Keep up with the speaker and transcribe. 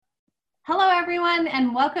Hello, everyone,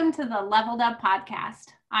 and welcome to the Leveled Up Podcast.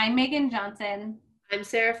 I'm Megan Johnson. I'm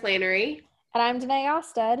Sarah Flannery. And I'm Danae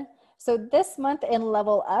Osted. So this month in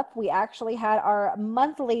Level Up, we actually had our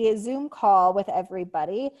monthly Zoom call with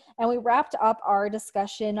everybody, and we wrapped up our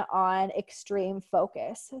discussion on extreme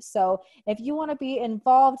focus. So if you want to be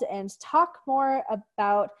involved and talk more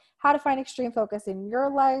about how to find extreme focus in your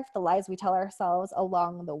life, the lies we tell ourselves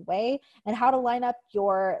along the way, and how to line up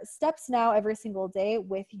your steps now every single day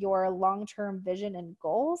with your long-term vision and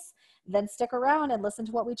goals, then stick around and listen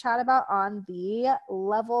to what we chat about on the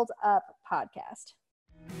Leveled Up podcast.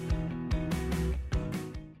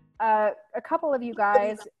 A couple of you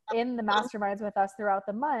guys in the masterminds with us throughout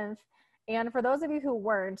the month. And for those of you who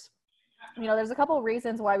weren't, there's a couple of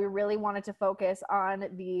reasons why we really wanted to focus on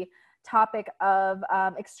the topic of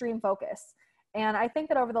extreme focus. And I think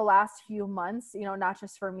that over the last few months, not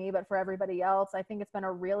just for me, but for everybody else, I think it's been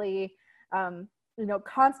a really,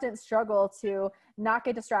 constant struggle to not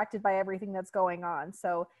get distracted by everything that's going on.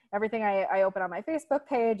 So everything I open on my Facebook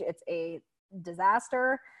page, it's a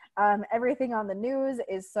disaster. Everything on the news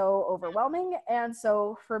is so overwhelming. And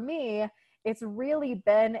so for me, it's really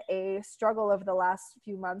been a struggle over the last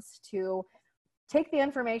few months to take the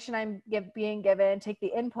information I'm being given, take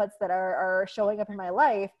the inputs that are showing up in my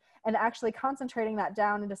life, and actually concentrating that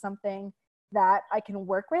down into something that I can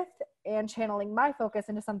work with and channeling my focus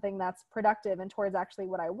into something that's productive and towards actually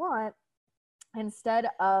what I want, instead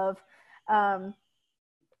of,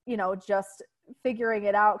 just figuring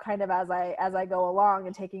it out kind of as I go along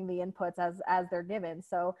and taking the inputs as they're given.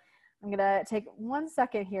 So I'm going to take 1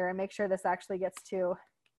 second here and make sure this actually gets to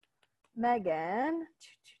Megan.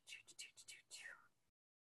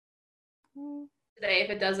 Today, if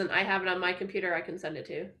it doesn't, I have it on my computer. I can send it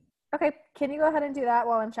to you. Okay. Can you go ahead and do that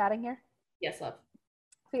while I'm chatting here? Yes, love.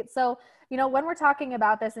 Sweet. So, when we're talking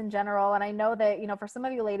about this in general, and I know that, for some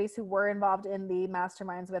of you ladies who were involved in the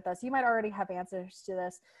masterminds with us, you might already have answers to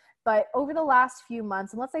this. But over the last few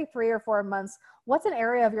months, and let's say 3 or 4 months, what's an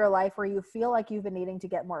area of your life where you feel like you've been needing to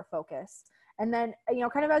get more focused? And then,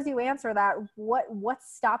 kind of as you answer that, what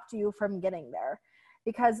stopped you from getting there?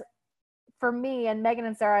 Because for me, and Megan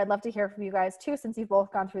and Sarah, I'd love to hear from you guys too, since you've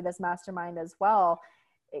both gone through this mastermind as well.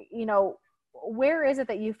 Where is it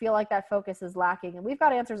that you feel like that focus is lacking? And we've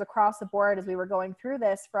got answers across the board as we were going through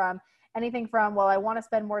this, from anything from, well, I want to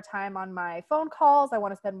spend more time on my phone calls. I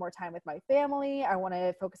want to spend more time with my family. I want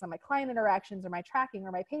to focus on my client interactions or my tracking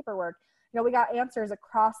or my paperwork. We got answers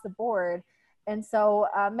across the board. And so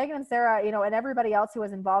Megan and Sarah, and everybody else who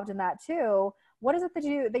was involved in that too, what is it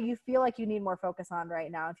that you feel like you need more focus on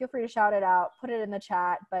right now? And feel free to shout it out, put it in the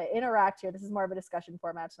chat, but interact here. This is more of a discussion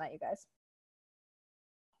format tonight, you guys.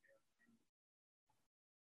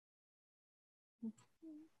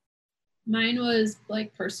 Mine was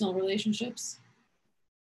like personal relationships.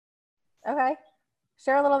 Okay.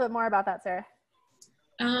 Share a little bit more about that, Sarah.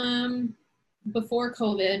 Before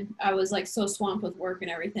COVID, I was like so swamped with work and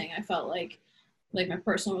everything. I felt like my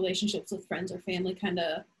personal relationships with friends or family kind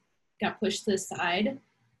of got pushed to the side.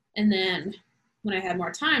 And then when I had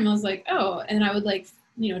more time, I was like, oh, and I would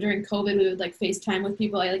during COVID, we would like FaceTime with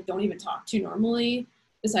people I don't even talk to normally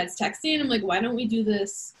besides texting. I'm like, why don't we do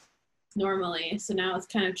this normally? So now it's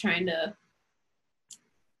kind of trying to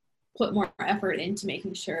put more effort into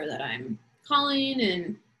making sure that I'm calling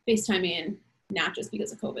and FaceTiming, not just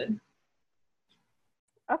because of COVID.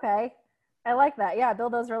 Okay. I like that. Yeah.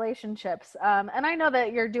 Build those relationships. And I know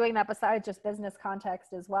that you're doing that besides just business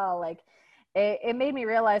context as well. Like it made me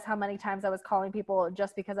realize how many times I was calling people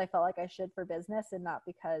just because I felt like I should for business and not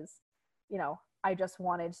because, I just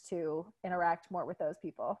wanted to interact more with those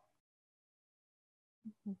people.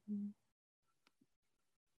 Mm-hmm.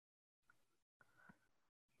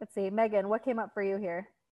 Let's see, Megan, what came up for you here?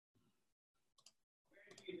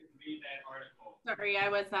 Sorry, I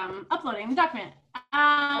was uploading the document.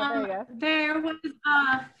 There you go.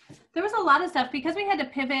 There was a lot of stuff because we had to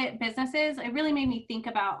pivot businesses. It really made me think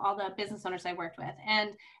about all the business owners I worked with, and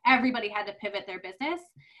everybody had to pivot their business.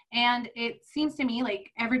 And it seems to me like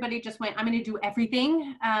everybody just went, I'm going to do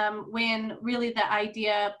everything, when really the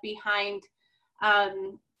idea behind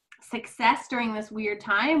success during this weird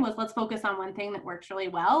time was, let's focus on one thing that works really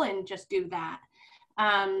well and just do that.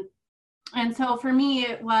 And so for me,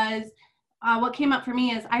 it was, what came up for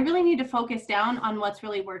me is I really need to focus down on what's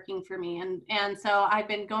really working for me. And so I've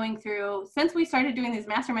been going through, since we started doing these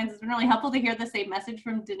masterminds, it's been really helpful to hear the same message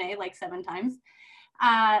from Danae like 7 times,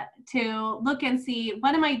 to look and see,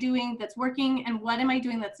 what am I doing that's working and what am I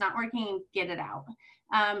doing that's not working, and get it out.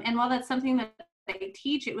 And while that's something that I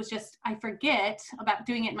teach, it was just, I forget about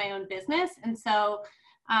doing it in my own business. And so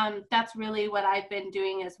that's really what I've been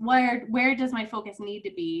doing, is where does my focus need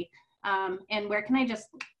to be and where can I just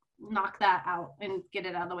knock that out and get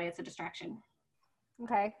it out of the way as a distraction.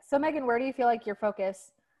 Okay. So Megan, where do you feel like your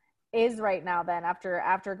focus is right now then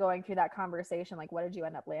after going through that conversation? Like, what did you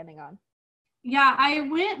end up landing on? Yeah, I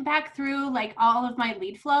went back through like all of my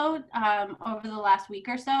lead flow over the last week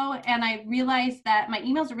or so, and I realized that my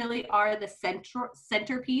emails really are the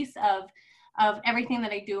centerpiece of everything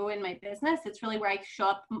that I do in my business. It's really where I show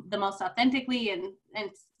up the most authentically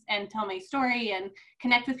and tell my story and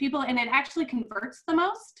connect with people, and it actually converts the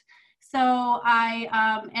most. So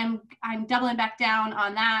I'm doubling back down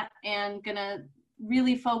on that and gonna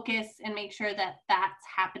really focus and make sure that that's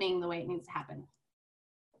happening the way it needs to happen.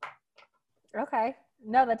 Okay.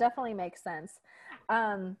 No, that definitely makes sense.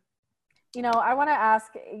 You know, I want to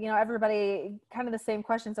ask, you know, everybody kind of the same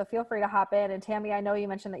question, so feel free to hop in. And Tammy, I know you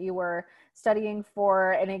mentioned that you were studying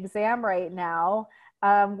for an exam right now.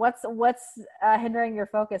 What's hindering your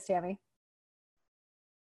focus, Tammy?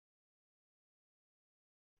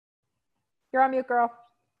 You're on mute, girl.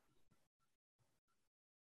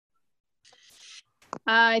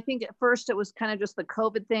 I think at first it was kind of just the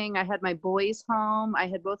COVID thing. I had my boys home. I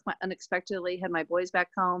had unexpectedly had my boys back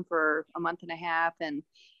home for a month and a half. And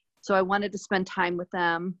so I wanted to spend time with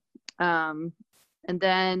them. And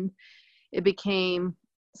then it became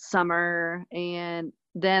summer. And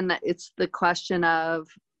then it's the question of,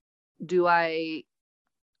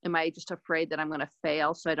 am I just afraid that I'm going to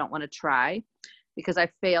fail? So I don't want to try, because I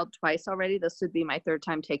failed twice already. This would be my third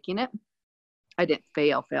time taking it. I didn't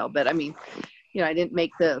fail, but I mean, you know, I didn't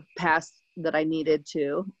make the pass that I needed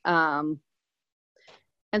to. And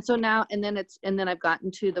so now, and then I've gotten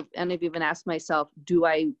to and I've even asked myself, do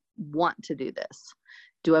I want to do this?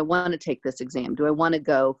 Do I want to take this exam? Do I want to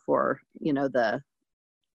go for, you know, the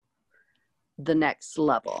next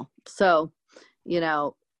level? So, you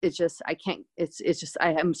know, it's just, I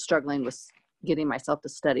am struggling with getting myself to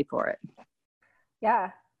study for it.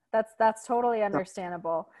 Yeah, that's totally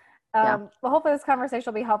understandable. Yeah. Well, hopefully this conversation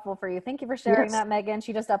will be helpful for you. Thank you for sharing that, Megan.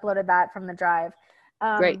 She just uploaded that from the drive.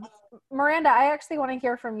 Great. Miranda, I actually want to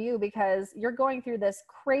hear from you because you're going through this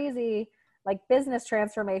crazy like business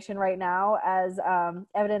transformation right now, as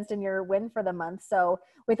evidenced in your win for the month. So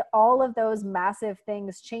with all of those massive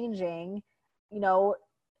things changing, you know,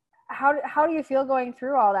 how do you feel going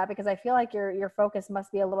through all that? Because I feel like your focus must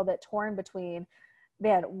be a little bit torn between,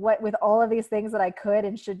 man, what with all of these things that I could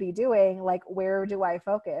and should be doing, like where do I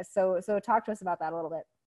focus? So talk to us about that a little bit.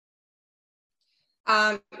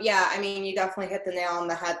 Yeah, I mean, you definitely hit the nail on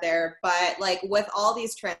the head there, but like with all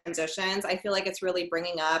these transitions, I feel like it's really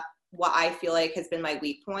bringing up what I feel like has been my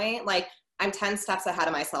weak point. Like I'm 10 steps ahead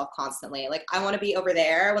of myself constantly. Like I want to be over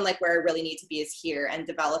there when like where I really need to be is here, and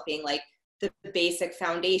developing like the basic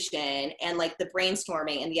foundation and like the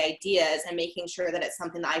brainstorming and the ideas and making sure that it's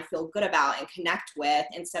something that I feel good about and connect with,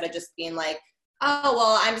 instead of just being like, oh,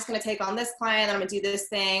 well, I'm just going to take on this client and I'm going to do this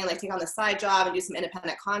thing, like take on this side job and do some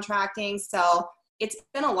independent contracting. So it's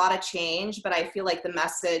been a lot of change, but I feel like the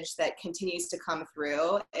message that continues to come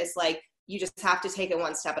through is like, you just have to take it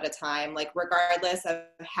one step at a time. Like regardless of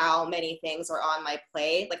how many things are on my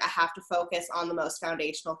plate, like I have to focus on the most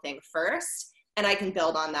foundational thing first. And I can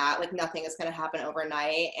build on that. Like nothing is going to happen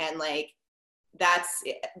overnight. And like,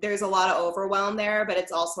 there's a lot of overwhelm there, but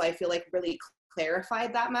it's also, I feel like really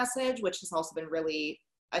clarified that message, which has also been really,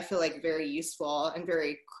 I feel like very useful and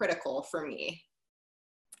very critical for me.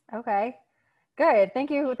 Okay, good.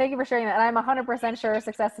 Thank you for sharing that. And I'm 100% sure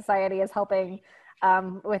Success Society is helping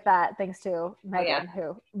with that, thanks to Megan,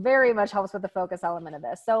 who very much helps with the focus element of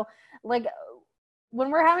this. So like when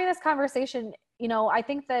we're having this conversation, you know, I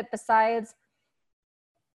think that besides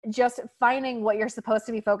just finding what you're supposed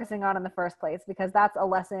to be focusing on in the first place, because that's a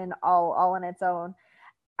lesson all on its own.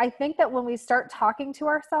 I think that when we start talking to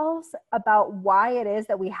ourselves about why it is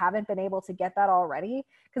that we haven't been able to get that already,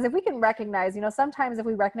 because if we can recognize, you know, sometimes if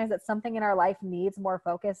we recognize that something in our life needs more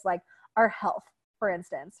focus, like our health, for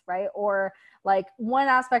instance, right? Or like one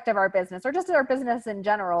aspect of our business, or just our business in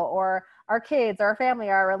general, or our kids, our family,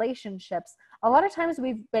 our relationships. A lot of times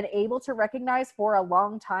we've been able to recognize for a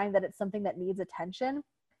long time that it's something that needs attention.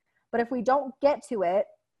 But if we don't get to it,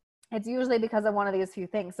 it's usually because of one of these few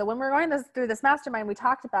things. So when we're going through this mastermind, we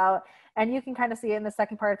talked about, and you can kind of see it in the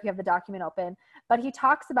second part if you have the document open, but he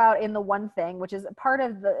talks about in the one thing, which is part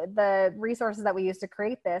of the resources that we used to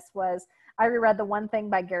create this, was I reread The One Thing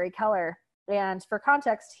by Gary Keller. And for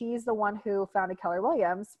context, he's the one who founded Keller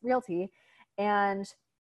Williams Realty. And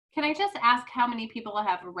can I just ask how many people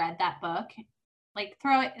have read that book? Like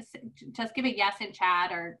just give a yes in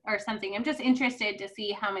chat or something. I'm just interested to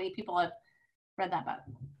see how many people have read that book.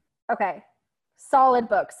 Okay. Solid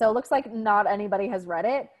book. So it looks like not anybody has read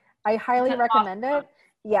it. I highly recommend it.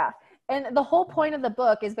 Yeah. And the whole point of the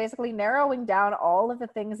book is basically narrowing down all of the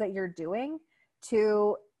things that you're doing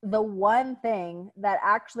to the one thing that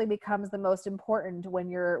actually becomes the most important when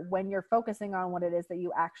you're focusing on what it is that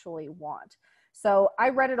you actually want. So I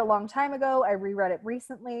read it a long time ago. I reread it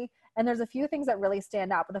recently, and there's a few things that really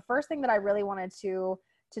stand out. But the first thing that I really wanted to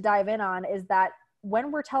dive in on is that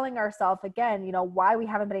when we're telling ourselves, again, you know, why we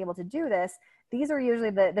haven't been able to do this, these are usually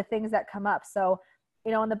the things that come up. So,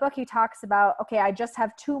 you know, in the book, he talks about, okay, I just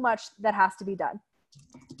have too much that has to be done.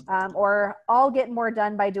 Or I'll get more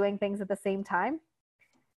done by doing things at the same time.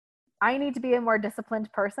 I need to be a more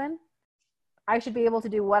disciplined person. I should be able to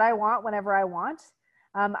do what I want whenever I want.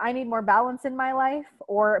 I need more balance in my life,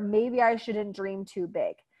 or maybe I shouldn't dream too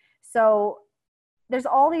big. So there's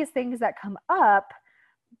all these things that come up,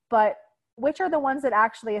 but which are the ones that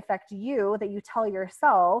actually affect you, that you tell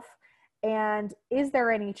yourself? And is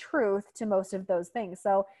there any truth to most of those things?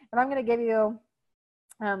 So if I'm going to give you,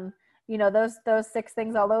 you know, those 6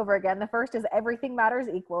 things all over again, the first is everything matters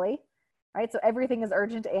equally, right? So everything is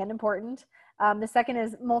urgent and important. The second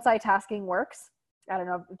is multitasking works. I don't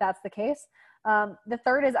know if that's the case. The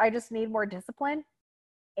third is I just need more discipline.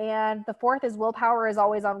 And the fourth is willpower is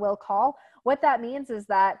always on will call. What that means is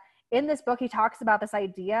that in this book, he talks about this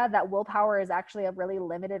idea that willpower is actually a really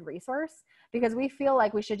limited resource, because we feel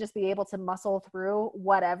like we should just be able to muscle through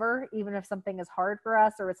whatever, even if something is hard for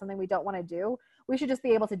us or it's something we don't want to do. We should just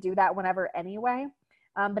be able to do that whenever anyway.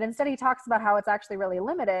 But instead, he talks about how it's actually really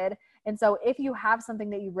limited. And so if you have something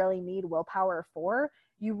that you really need willpower for,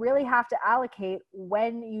 you really have to allocate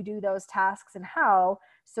when you do those tasks and how,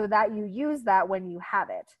 so that you use that when you have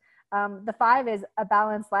it. The 5 is a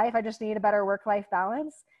balanced life. I just need a better work-life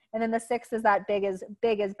balance. And then the 6 is that big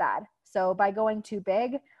is bad. So by going too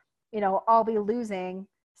big, you know, I'll be losing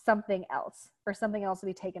something else, or something else will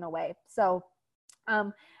be taken away. So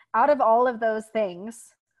out of all of those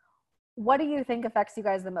things, what do you think affects you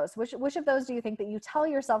guys the most? Which of those do you think that you tell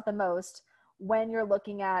yourself the most when you're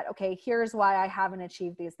looking at, okay, here's why I haven't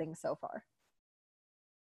achieved these things so far?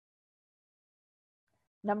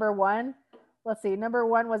 Number 1, let's see. Number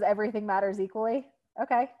 1 was everything matters equally.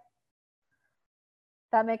 Okay.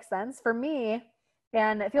 That makes sense. For me,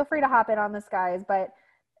 and feel free to hop in on this, guys, but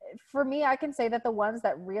for me, I can say that the ones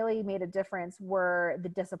that really made a difference were the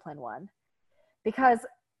discipline one. Because,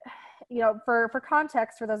 you know, for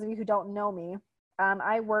context, for those of you who don't know me,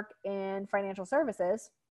 I work in financial services,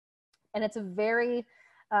 and it's a very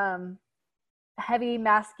heavy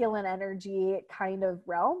masculine energy kind of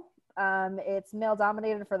realm. It's male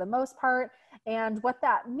dominated for the most part. And what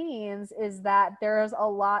that means is that there's a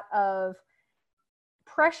lot of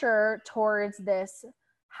pressure towards this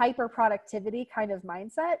hyper productivity kind of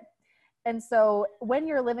mindset. And so when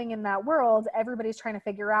you're living in that world, everybody's trying to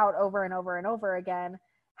figure out over and over and over again,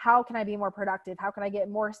 how can I be more productive? How can I get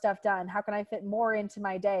more stuff done? How can I fit more into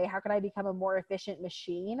my day? How can I become a more efficient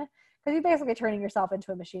machine? Because you're basically turning yourself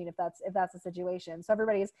into a machine if that's the situation. So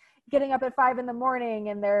everybody's getting up at 5 a.m.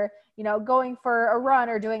 and they're, you know, going for a run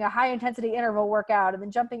or doing a high intensity interval workout and then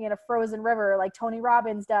jumping in a frozen river like Tony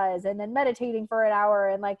Robbins does, and then meditating for an hour.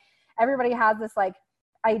 And like everybody has this like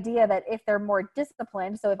idea that if they're more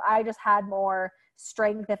disciplined, so if I just had more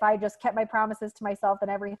strength, if I just kept my promises to myself, then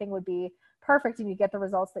everything would be perfect and you get the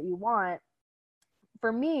results that you want.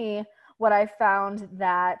 For me, what I found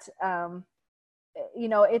that, you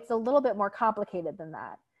know, it's a little bit more complicated than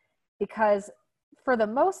that, because for the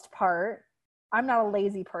most part, I'm not a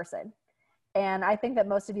lazy person. And I think that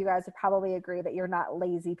most of you guys would probably agree that you're not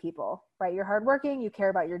lazy people, right? You're hardworking, you care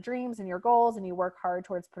about your dreams and your goals, and you work hard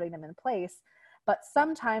towards putting them in place. But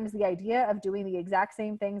sometimes the idea of doing the exact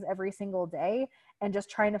same things every single day and just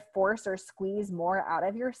trying to force or squeeze more out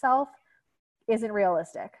of yourself isn't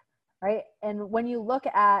realistic, right? And when you look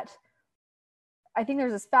at, I think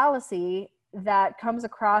there's this fallacy that comes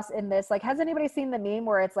across in this, like, has anybody seen the meme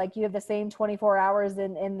where it's like you have the same 24 hours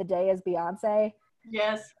in the day as Beyonce?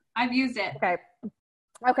 Yes, I've used it.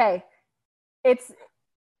 Okay. It's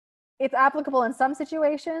applicable in some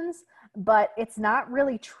situations, but it's not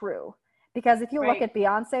really true. Because if you look at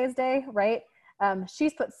Beyonce's day, right,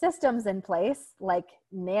 she's put systems in place like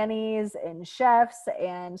nannies and chefs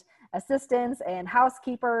and assistants and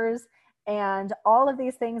housekeepers and all of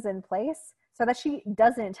these things in place so that she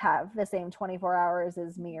doesn't have the same 24 hours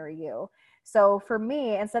as me or you. So for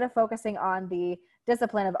me, instead of focusing on the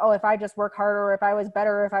discipline of, oh, if I just work harder, or if I was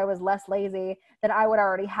better, or if I was less lazy, then I would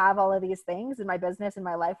already have all of these things and my business and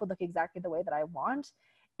my life would look exactly the way that I want.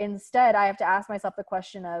 Instead, I have to ask myself the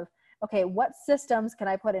question of, okay, what systems can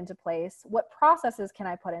I put into place? What processes can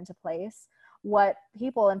I put into place? What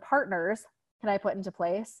people and partners can I put into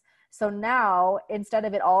place? So now, instead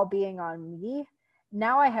of it all being on me,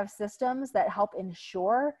 now I have systems that help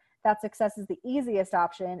ensure that success is the easiest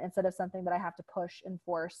option instead of something that I have to push and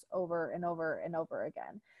force over and over and over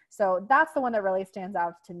again. So that's the one that really stands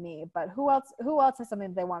out to me. But who else has something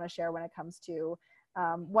that they want to share when it comes to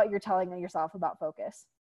what you're telling yourself about focus?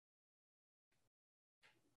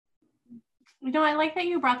 I like that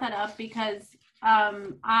you brought that up because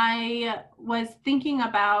I was thinking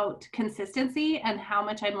about consistency and how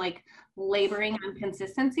much I'm like laboring on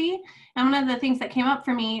consistency. And one of the things that came up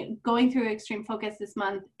for me going through Extreme Focus this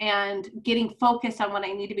month and getting focused on what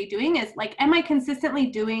I need to be doing is like, am I consistently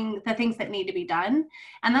doing the things that need to be done?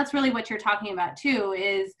 And that's really what you're talking about too,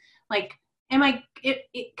 is like,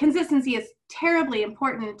 consistency is terribly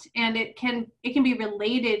important, and it can be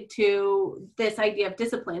related to this idea of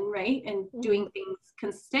discipline, right? And doing things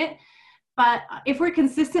consistent. But if we're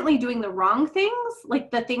consistently doing the wrong things,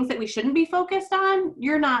 like the things that we shouldn't be focused on,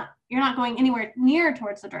 you're not going anywhere near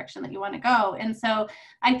towards the direction that you want to go. And so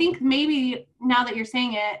I think maybe now that you're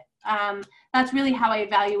saying it, that's really how I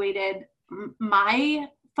evaluated my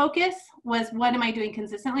focus was, what am I doing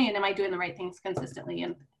consistently, and am I doing the right things consistently?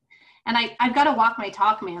 And I've got to walk my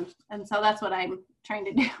talk, man. And so that's what I'm trying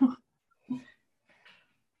to do.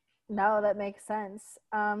 No, that makes sense.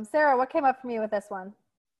 Sarah, what came up for me with this one?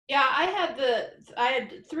 Yeah, I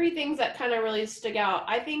had three things that kind of really stuck out.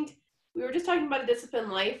 I think we were just talking about a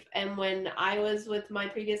disciplined life, and when I was with my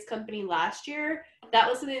previous company last year, that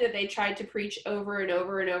was something that they tried to preach over and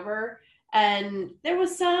over and over. And there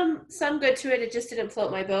was some good to it. It just didn't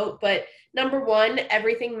float my boat. But number one,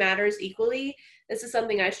 everything matters equally. This is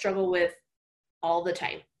something I struggle with all the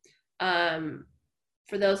time.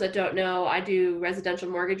 For those that don't know, I do residential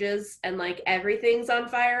mortgages, and like everything's on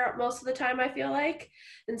fire most of the time, I feel like.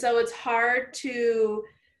 And so it's hard to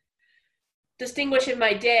distinguish in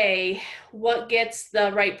my day what gets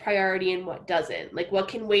the right priority and what doesn't. Like what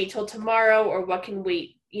can wait till tomorrow, or what can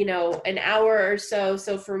wait, an hour or so.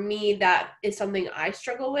 So for me, that is something I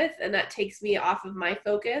struggle with, and that takes me off of my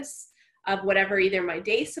focus of whatever either my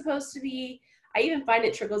day's supposed to be. I even find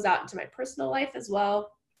it trickles out into my personal life as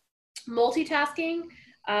well. Multitasking.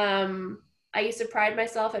 I used to pride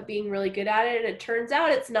myself at being really good at it, and it turns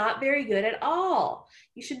out it's not very good at all.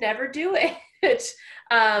 You should never do it.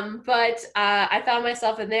 But I found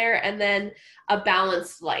myself in there. And then a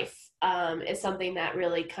balanced life is something that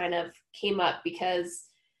really kind of came up because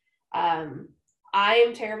I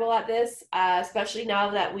am terrible at this, especially now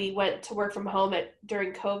that we went to work from home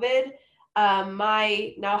during COVID.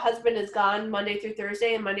 My now husband is gone Monday through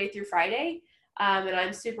Thursday and Monday through Friday. And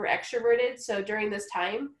I'm super extroverted. So during this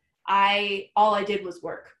time, all I did was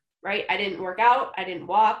work, right? I didn't work out. I didn't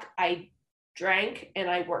walk. I drank and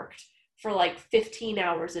I worked for like 15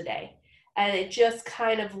 hours a day. And it just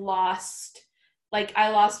kind of I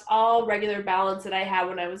lost all regular balance that I had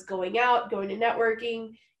when I was going out, going to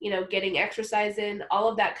networking, getting exercise in. All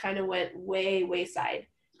of that kind of went wayside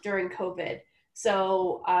during COVID.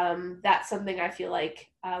 So that's something I feel like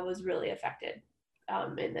was really affected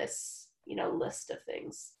in this, list of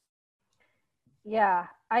things. Yeah,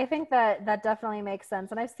 I think that definitely makes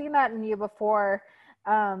sense. And I've seen that in you before,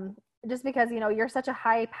 just because, you're such a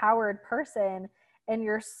high powered person and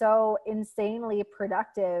you're so insanely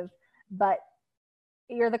productive, but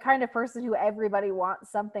you're the kind of person who everybody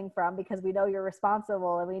wants something from, because we know you're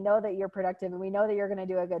responsible and we know that you're productive and we know that you're going to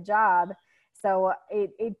do a good job. So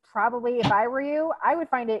it probably, if I were you, I would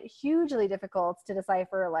find it hugely difficult to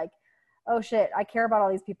decipher like, oh shit, I care about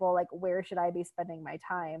all these people. Like, where should I be spending my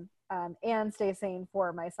time? And stay sane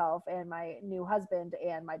for myself and my new husband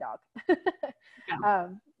and my dog. Yeah.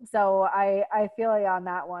 So I feel you on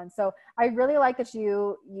that one. So I really like that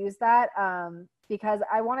you use that because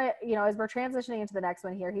I want to, as we're transitioning into the next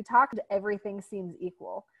one here, he talked everything seems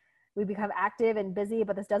equal. We become active and busy,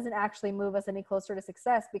 but this doesn't actually move us any closer to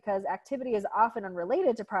success because activity is often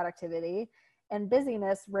unrelated to productivity and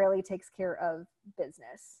busyness rarely takes care of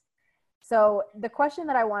business. So the question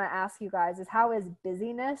that I want to ask you guys is, how is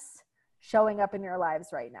busyness showing up in your lives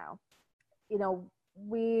right now?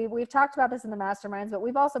 We've talked about this in the masterminds, but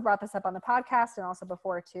we've also brought this up on the podcast and also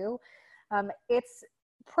before too. It's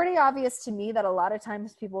pretty obvious to me that a lot of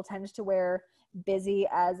times people tend to wear busy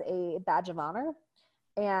as a badge of honor.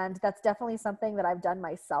 And that's definitely something that I've done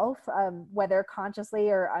myself, whether consciously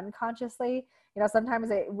or unconsciously. Sometimes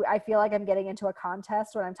I feel like I'm getting into a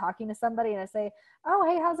contest when I'm talking to somebody and I say, oh,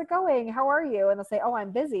 hey, how's it going? How are you? And they'll say, oh,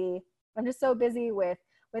 I'm busy. I'm just so busy with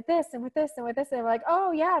this and with this and with this. And I'm like,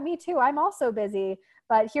 oh yeah, me too. I'm also busy,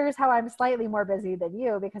 but here's how I'm slightly more busy than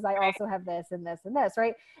you because I also have this and this and this,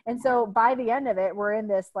 right? And so by the end of it, we're in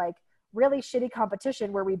this like really shitty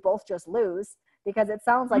competition where we both just lose because it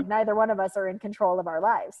sounds like neither one of us are in control of our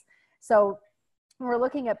lives. So when we're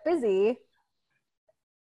looking at busy,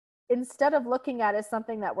 instead of looking at it as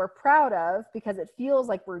something that we're proud of because it feels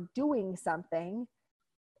like we're doing something,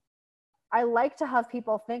 I like to have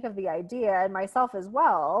people think of the idea, and myself as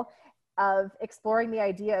well, of exploring the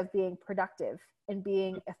idea of being productive and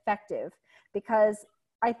being effective, because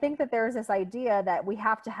I think that there's this idea that we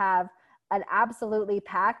have to have an absolutely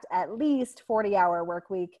packed at least 40-hour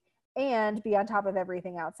work week and be on top of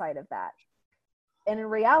everything outside of that. And in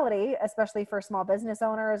reality, especially for small business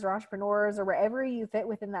owners or entrepreneurs or wherever you fit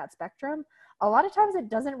within that spectrum, a lot of times it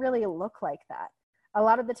doesn't really look like that. A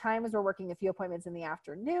lot of the times we're working a few appointments in the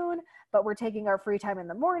afternoon, but we're taking our free time in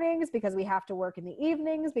the mornings because we have to work in the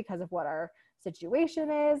evenings because of what our situation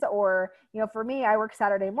is. Or, you know, for me, I work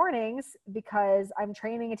Saturday mornings because I'm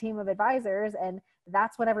training a team of advisors, and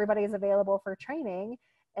that's when everybody is available for training.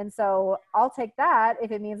 And so I'll take that if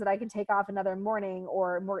it means that I can take off another morning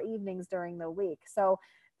or more evenings during the week. So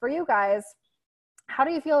for you guys, how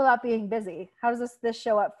do you feel about being busy? How does this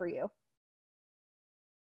show up for you?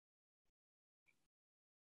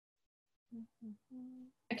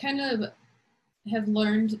 I kind of have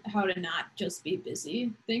learned how to not just be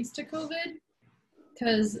busy thanks to COVID.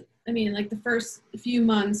 Because, I mean, like the first few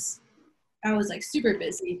months, I was like super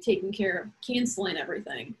busy taking care of canceling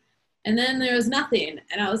everything. And then there was nothing.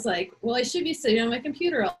 And I was like, well, I should be sitting on my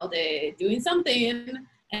computer all day doing something.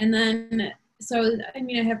 And then, so, I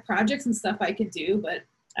mean, I have projects and stuff I could do, but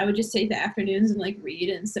I would just take the afternoons and like read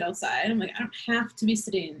and sit outside. I'm like, I don't have to be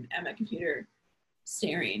sitting at my computer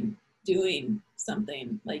staring, doing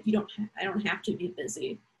something. Like I don't have to be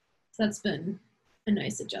busy. So that's been a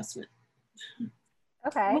nice adjustment.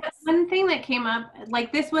 Okay. One thing that came up,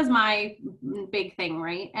 like this was my big thing,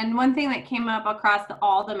 right? And one thing that came up across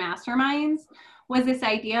all the masterminds was this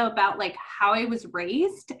idea about like how I was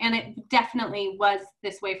raised. And it definitely was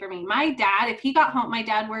this way for me. My dad, if he got home, my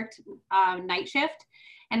dad worked night shift,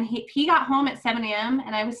 and he got home at 7 a.m.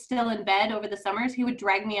 and I was still in bed over the summers, he would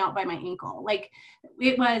drag me out by my ankle. Like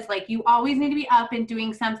it was like, you always need to be up and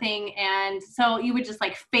doing something. And so you would just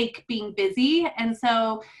like fake being busy. And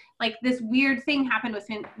so like this weird thing happened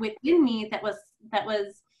within me that was,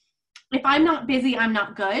 if I'm not busy, I'm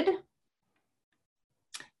not good.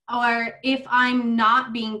 Or if I'm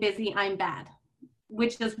not being busy, I'm bad,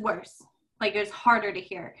 which is worse. Like it's harder to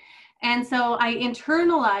hear. And so I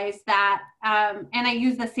internalized that, and I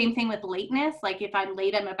use the same thing with lateness. Like if I'm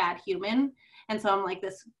late, I'm a bad human. And so I'm like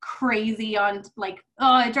this crazy on like,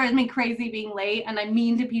 oh, it drives me crazy being late. And I'm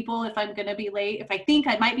mean to people if I'm going to be late. If I think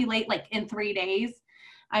I might be late, like in 3 days,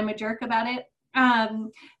 I'm a jerk about it.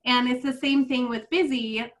 And it's the same thing with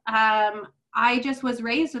busy. I just was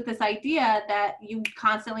raised with this idea that you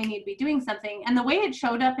constantly need to be doing something. And the way it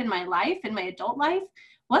showed up in my life, in my adult life,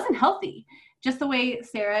 wasn't healthy. Just the way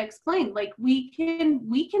Sarah explained, like we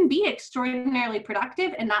can be extraordinarily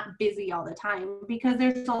productive and not busy all the time, because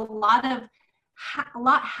there's a lot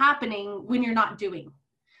happening when you're not doing.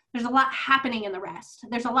 There's a lot happening in the rest.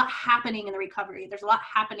 There's a lot happening in the recovery. There's a lot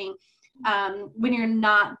happening when you're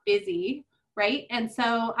not busy, right? And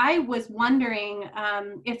so I was wondering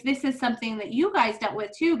if this is something that you guys dealt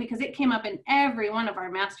with too, because it came up in every one of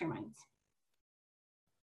our masterminds.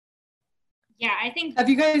 Yeah, I think have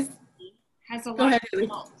you guys has a lot of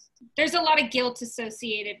guilt. There's a lot of guilt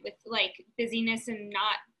associated with like busyness and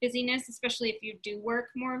not busyness, especially if you do work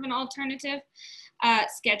more of an alternative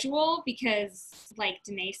schedule, because like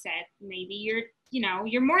Danae said, maybe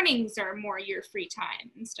your mornings are more your free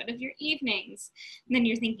time instead of your evenings. And then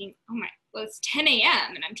you're thinking, well, it's 10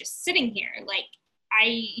 a.m. and I'm just sitting here. Like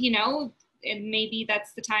and maybe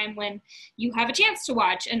that's the time when you have a chance to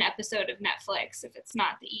watch an episode of Netflix if it's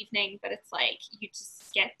not the evening, but it's like you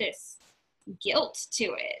just get this guilt to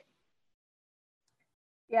it.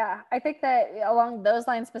 Yeah, I think that along those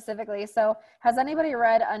lines specifically. So has anybody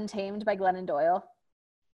read Untamed by Glennon Doyle?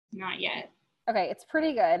 Not yet. Okay, it's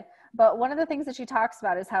pretty good. But one of the things that she talks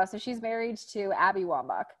about is how, so she's married to Abby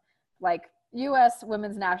Wambach, like U.S.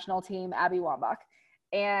 women's national team, Abby Wambach.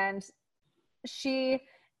 And she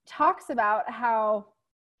talks about how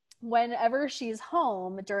whenever she's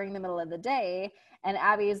home during the middle of the day and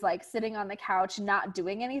Abby's like sitting on the couch, not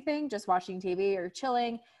doing anything, just watching TV or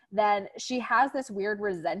chilling, then she has this weird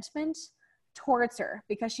resentment towards her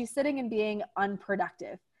because she's sitting and being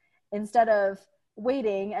unproductive instead of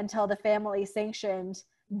waiting until the family sanctioned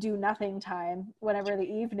do nothing time whenever the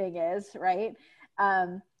evening is, right?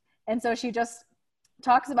 And so she just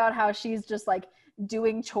talks about how she's just like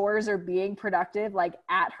doing chores or being productive, like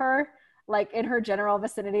at her, like in her general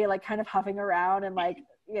vicinity, like kind of huffing around and like,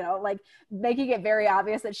 like making it very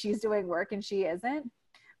obvious that she's doing work and she isn't.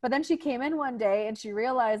 But then she came in one day and she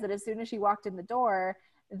realized that as soon as she walked in the door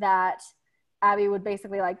that Abby would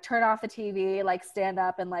basically like turn off the TV, like stand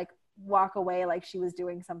up and like walk away like she was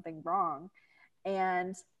doing something wrong.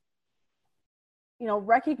 And, you know,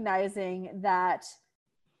 recognizing that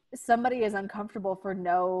somebody is uncomfortable for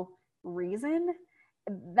no reason,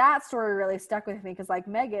 that story really stuck with me. Because like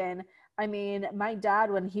Megan, I mean, my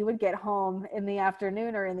dad, when he would get home in the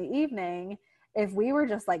afternoon or in the evening, if we were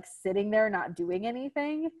just like sitting there not doing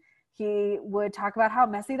anything, he would talk about how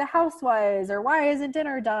messy the house was, or why isn't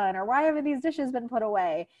dinner done, or why haven't these dishes been put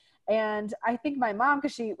away. And I think my mom,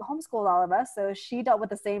 because she homeschooled all of us, so she dealt with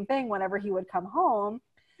the same thing whenever he would come home.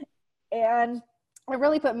 And it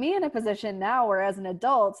really put me in a position now where, as an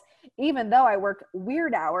adult, even though I work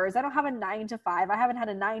weird hours, I don't have a 9 to 5. I haven't had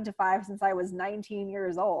a 9 to 5 since I was 19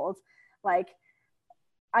 years old. Like,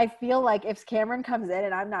 I feel like if Cameron comes in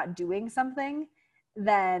and I'm not doing something,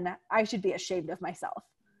 then I should be ashamed of myself.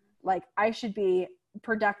 Like, I should be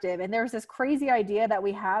productive. And there's this crazy idea that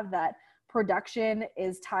we have that production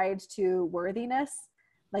is tied to worthiness.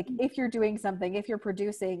 Like, if you're doing something, if you're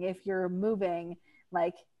producing, if you're moving,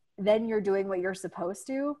 like, then you're doing what you're supposed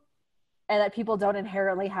to. And that people don't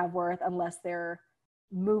inherently have worth unless they're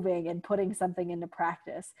moving and putting something into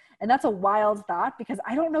practice. And that's a wild thought, because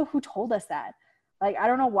I don't know who told us that. Like, I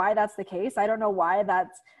don't know why that's the case. I don't know why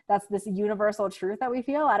that's this universal truth that we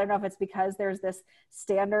feel. I don't know if it's because there's this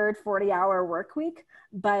standard 40-hour work week,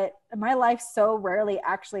 but my life so rarely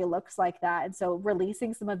actually looks like that. And so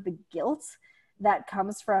releasing some of the guilt that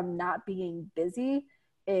comes from not being busy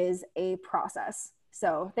is a process.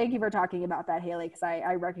 So thank you for talking about that, Haley, because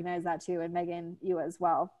I recognize that too. And Megan, you as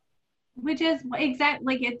well. Which is exactly,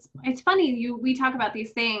 like, it's funny, we talk about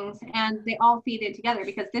these things and they all feed in together,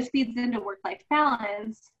 because this feeds into work-life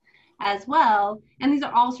balance as well. And these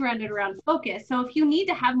are all surrounded around focus. So if you need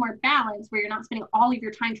to have more balance, where you're not spending all of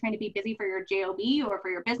your time trying to be busy for your job or for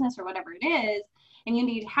your business or whatever it is, and you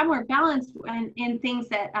need to have more balance in things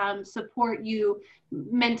that support you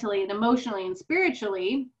mentally and emotionally and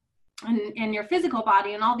spiritually, and your physical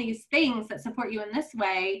body, and all these things that support you in this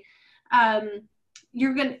way,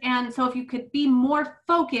 you're good. And so if you could be more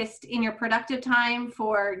focused in your productive time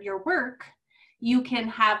for your work, you can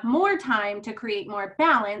have more time to create more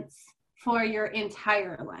balance for your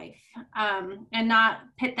entire life, and not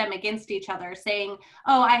pit them against each other, saying,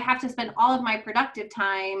 oh, I have to spend all of my productive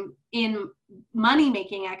time in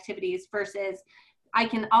money-making activities, versus I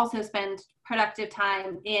can also spend productive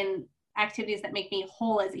time in activities that make me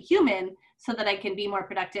whole as a human, so that I can be more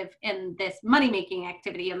productive in this money-making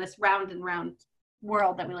activity, in this round and round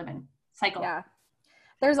world that we live in, cycle. Yeah.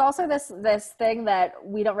 There's also this thing that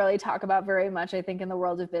we don't really talk about very much, I think, in the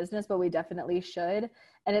world of business, but we definitely should.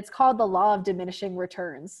 And it's called the law of diminishing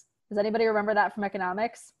returns. Does anybody remember that from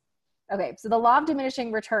economics? Okay, so the law of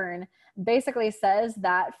diminishing return basically says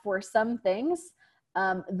that for some things,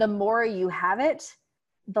 the more you have it,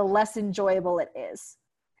 the less enjoyable it is.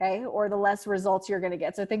 Okay, or the less results you're going to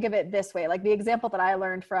get. So think of it this way. Like, the example that I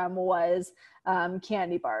learned from was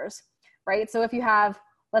candy bars, right? So if you have,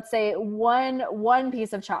 let's say, one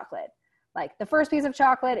piece of chocolate, like the first piece of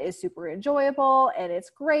chocolate is super enjoyable and it's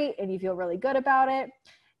great and you feel really good about it.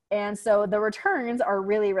 And so the returns are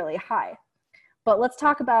really, really high. But let's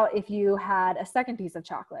talk about if you had a second piece of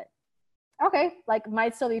chocolate. Okay, like,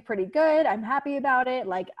 might still be pretty good. I'm happy about it.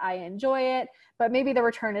 Like, I enjoy it, but maybe the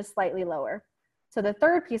return is slightly lower. So the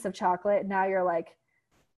third piece of chocolate, now you're like,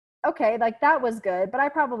 okay, like, that was good, but I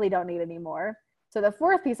probably don't need any more. So the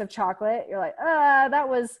fourth piece of chocolate, you're like, that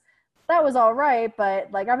was all right,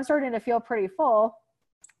 but like, I'm starting to feel pretty full.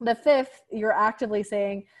 The fifth, you're actively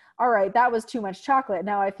saying, all right, that was too much chocolate.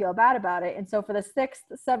 Now I feel bad about it. And so for the sixth,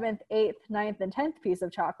 seventh, eighth, ninth, and 10th piece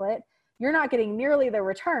of chocolate, you're not getting nearly the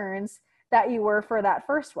returns that you were for that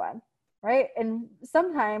first one, right? And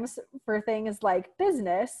sometimes for things like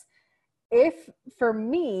business, if for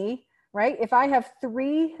me, right, if I have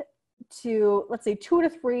 2 to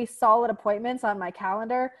 3 solid appointments on my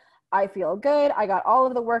calendar, I feel good. I got all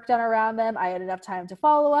of the work done around them. I had enough time to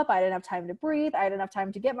follow up. I had enough time to breathe. I had enough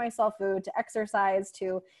time to get myself food, to exercise,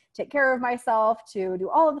 to take care of myself, to do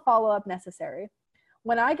all of the follow-up necessary.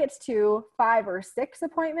 When I get to 5 or 6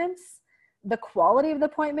 appointments, the quality of the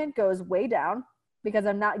appointment goes way down, because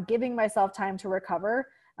I'm not giving myself time to recover,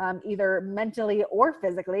 either mentally or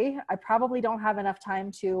physically. I probably don't have enough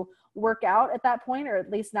time to work out at that point, or at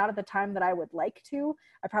least not at the time that I would like to.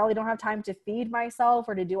 I probably don't have time to feed myself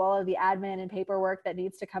or to do all of the admin and paperwork that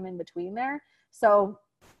needs to come in between there. So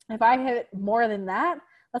if I hit more than that,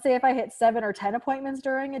 let's say if I hit 7 or 10 appointments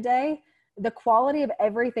during a day, the quality of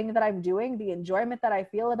everything that I'm doing, the enjoyment that I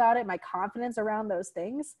feel about it, my confidence around those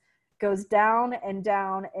things goes down and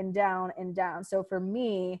down and down and down. So for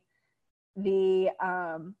me, the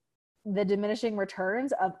the diminishing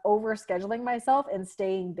returns of overscheduling myself and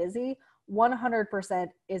staying busy 100%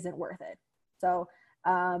 isn't worth it. So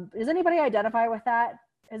does anybody identify with that?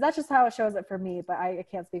 Because that's just how it shows up for me, but I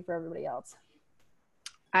can't speak for everybody else.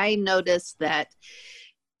 I noticed that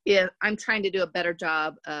if I'm trying to do a better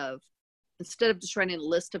job of, instead of just writing a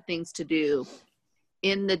list of things to do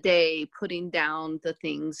in the day, putting down the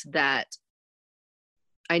things that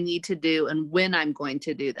I need to do and when I'm going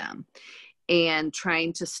to do them, and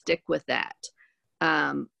trying to stick with that.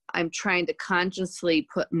 I'm trying to consciously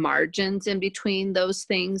put margins in between those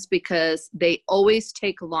things because they always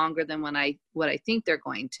take longer than what I think they're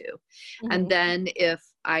going to. Mm-hmm. And then if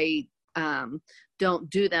I don't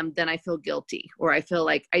do them, then I feel guilty, or I feel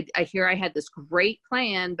like I hear I had this great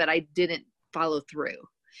plan, but I didn't follow through.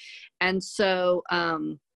 And so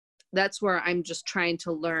that's where I'm just trying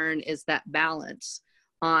to learn, is that balance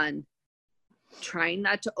on trying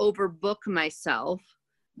not to overbook myself,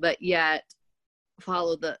 but yet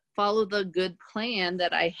follow the good plan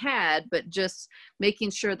that I had, but just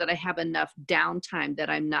making sure that I have enough downtime, that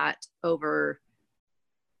I'm not over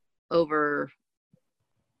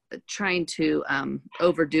trying to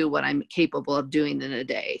overdo what I'm capable of doing in a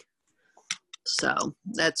day. So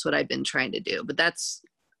that's what I've been trying to do, but that's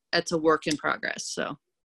a work in progress. So.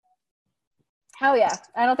 Oh yeah.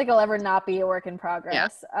 I don't think it'll ever not be a work in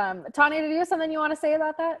progress. Yeah. Tanya, did you have something you want to say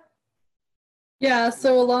about that? Yeah,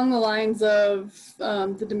 so along the lines of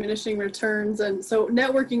the diminishing returns, and so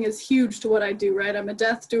networking is huge to what I do, right? I'm a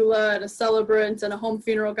death doula and a celebrant and a home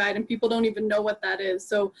funeral guide, and people don't even know what that is.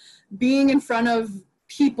 So being in front of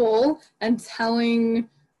people and telling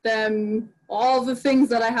them all the things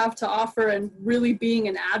that I have to offer and really being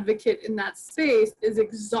an advocate in that space is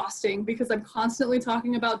exhausting, because I'm constantly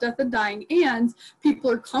talking about death and dying, and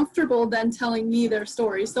people are comfortable then telling me their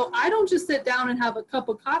story. So I don't just sit down and have a cup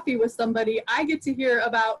of coffee with somebody. I get to hear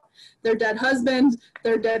about their dead husband,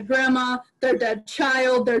 their dead grandma, their dead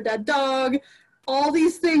child, their dead dog, all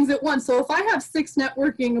these things at once. So if I have 6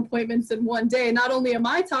 networking appointments in one day, not only am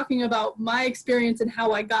I talking about my experience and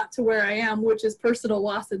how I got to where I am, which is personal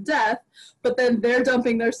loss and death, but then they're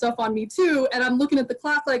dumping their stuff on me too. And I'm looking at the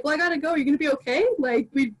clock like, well, I gotta go. You're gonna be okay?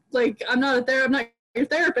 I'm not your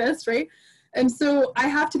therapist, right? And so I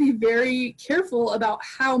have to be very careful about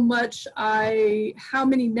how many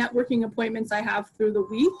networking appointments I have through the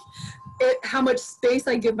week, how much space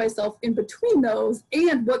I give myself in between those,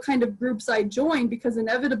 and what kind of groups I join, because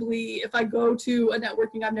inevitably if I go to a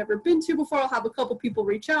networking I've never been to before, I'll have a couple people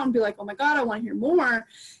reach out and be like, oh my God, I want to hear more.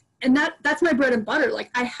 And that's my bread and butter.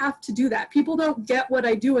 Like, I have to do that. People don't get what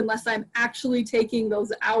I do unless I'm actually taking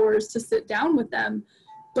those hours to sit down with them.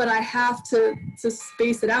 But I have to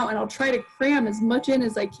space it out, and I'll try to cram as much in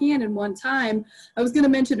as I can in one time. I was going to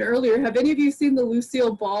mention earlier, have any of you seen the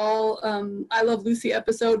Lucille Ball, I Love Lucy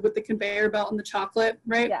episode with the conveyor belt and the chocolate,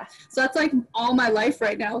 right? Yeah. So that's like all my life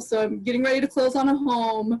right now. So I'm getting ready to close on a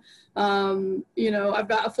home. I've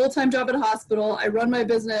got a full-time job at a hospital. I run my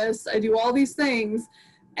business. I do all these things.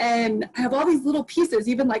 And I have all these little pieces,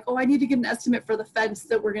 even like, oh, I need to get an estimate for the fence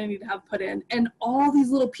that we're going to need to have put in, and all these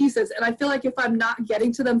little pieces. And I feel like if I'm not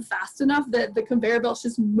getting to them fast enough, that the conveyor belt's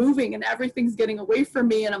just moving and everything's getting away from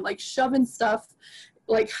me. And I'm like shoving stuff,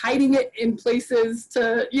 like hiding it in places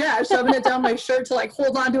shoving it down my shirt to like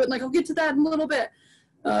hold on to it. And like, I'll get to that in a little bit.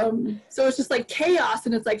 So it's just like chaos.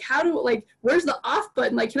 And it's like, where's the off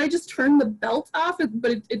button? Like, can I just turn the belt off?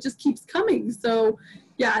 But it just keeps coming. So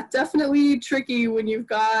yeah, definitely tricky when you've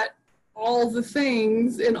got all the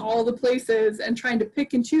things in all the places and trying to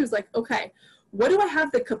pick and choose, like, okay, what do I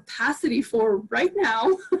have the capacity for right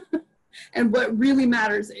now and what really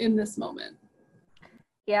matters in this moment?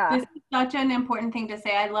 Yeah. This is such an important thing to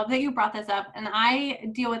say. I love that you brought this up, and I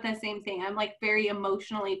deal with the same thing. I'm like very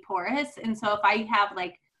emotionally porous. And so if I have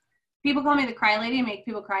like, people call me the cry lady, I make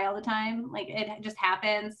people cry all the time. Like, it just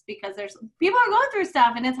happens because people are going through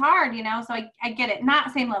stuff and it's hard, so I get it.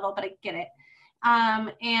 Not same level, but I get it.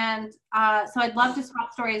 So I'd love to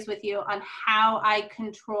swap stories with you on how I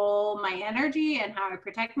control my energy and how I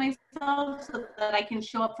protect myself so that I can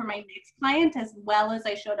show up for my next client as well as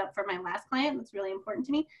I showed up for my last client. That's really important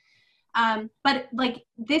to me. But like,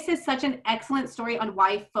 this is such an excellent story on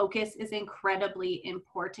why focus is incredibly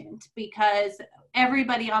important, because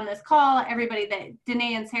everybody on this call, everybody that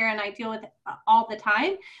Danae and Sarah and I deal with all the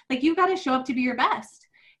time, like, you've got to show up to be your best.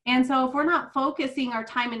 And so if we're not focusing our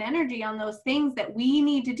time and energy on those things that we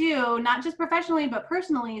need to do, not just professionally, but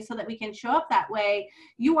personally, so that we can show up that way,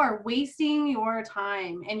 you are wasting your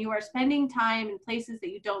time and you are spending time in places that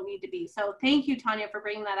you don't need to be. So thank you, Tanya, for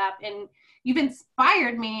bringing that up. And you've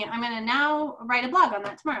inspired me. I'm going to now write a blog on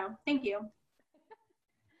that tomorrow. Thank you.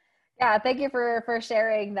 Yeah, thank you for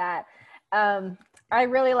sharing that. I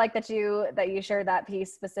really like that you shared that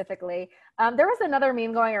piece specifically. There was another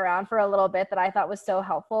meme going around for a little bit that I thought was so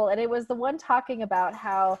helpful, and it was the one talking about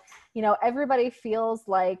how, you know, everybody feels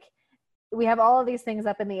like we have all of these things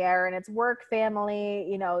up in the air, and it's work, family,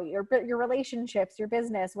 you know, your relationships, your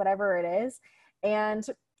business, whatever it is. And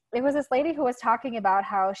it was this lady who was talking about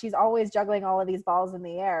how she's always juggling all of these balls in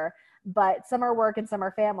the air, but some are work and some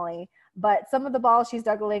are family. But some of the balls she's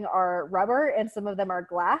juggling are rubber and some of them are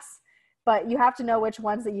glass. But you have to know which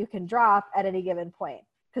ones that you can drop at any given point.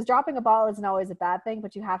 Because dropping a ball isn't always a bad thing,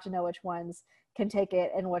 but you have to know which ones can take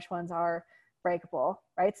it and which ones are breakable,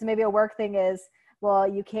 right? So maybe a work thing is, well,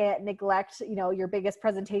 you can't neglect, you know, your biggest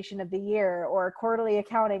presentation of the year or quarterly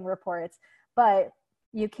accounting reports, but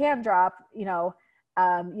you can drop, you know,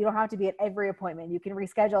 you don't have to be at every appointment. You can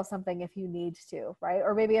reschedule something if you need to, right?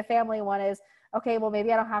 Or maybe a family one is, okay, well,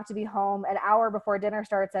 maybe I don't have to be home an hour before dinner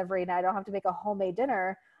starts every night. I don't have to make a homemade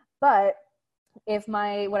dinner, but if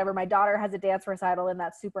my daughter has a dance recital and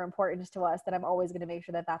that's super important to us, then I'm always going to make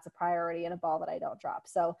sure that that's a priority and a ball that I don't drop.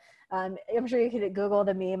 So I'm sure you could Google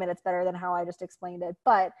the meme and it's better than how I just explained it,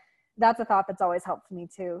 but that's a thought that's always helped me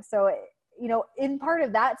too. So, you know, in part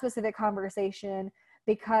of that specific conversation,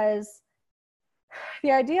 because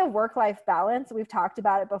the idea of work-life balance, we've talked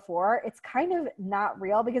about it before, it's kind of not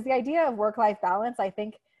real, because the idea of work-life balance, I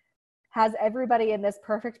think, has everybody in this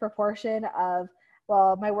perfect proportion of,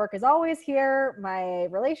 well, my work is always here, my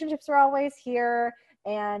relationships are always here,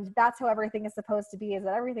 and that's how everything is supposed to be, is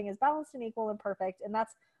that everything is balanced and equal and perfect. And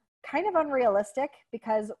that's kind of unrealistic,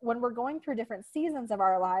 because when we're going through different seasons of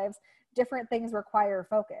our lives, different things require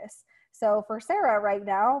focus. So for Sarah right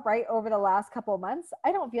now, right, over the last couple of months,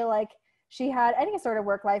 I don't feel like she had any sort of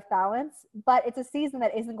work-life balance, but it's a season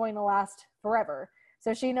that isn't going to last forever.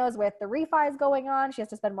 So she knows with the refis going on, she has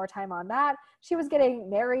to spend more time on that. She was getting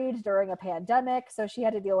married during a pandemic, so she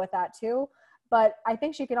had to deal with that too. But I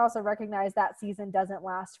think she can also recognize that season doesn't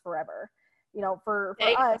last forever. You know, for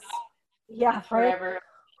us, yeah, forever.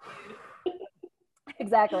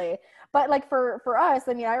 Exactly. But like for us,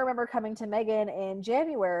 I mean, I remember coming to Megan in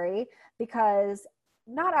January because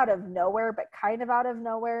not out of nowhere, but kind of out of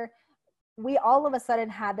nowhere, we all of a sudden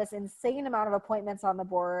had this insane amount of appointments on the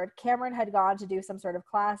board. Cameron had gone to do some sort of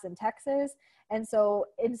class in Texas. And so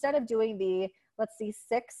instead of doing the, let's see,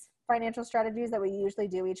 6 financial strategies that we usually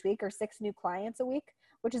do each week, or 6 new clients a week,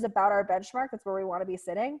 which is about our benchmark, that's where we want to be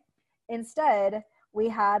sitting. Instead, we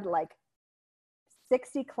had like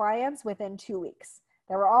 60 clients within 2 weeks.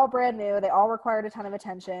 They were all brand new. They all required a ton of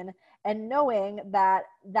attention. And knowing that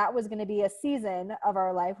that was going to be a season of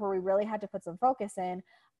our life where we really had to put some focus in,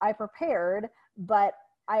 I prepared, but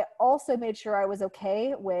I also made sure I was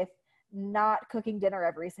okay with not cooking dinner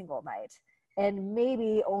every single night, and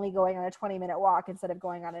maybe only going on a 20-minute walk instead of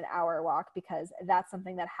going on an hour walk, because that's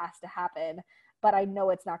something that has to happen, but I know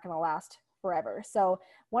it's not going to last forever. So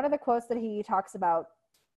one of the quotes that he talks about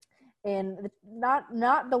in the,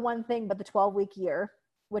 not the one thing, but the 12-week year,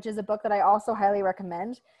 which is a book that I also highly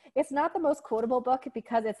recommend. It's not the most quotable book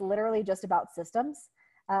because it's literally just about systems.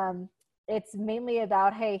 It's mainly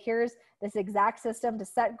about, hey, here's this exact system to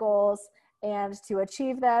set goals and to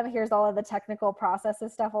achieve them. Here's all of the technical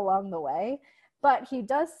processes stuff along the way. But he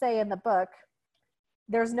does say in the book,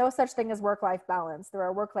 there's no such thing as work-life balance. There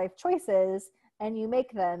are work-life choices, and you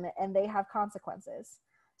make them, and they have consequences.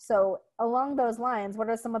 So along those lines, what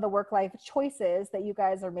are some of the work-life choices that you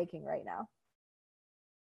guys are making right now?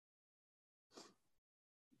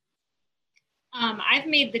 I've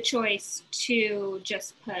made the choice to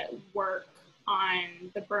just put work on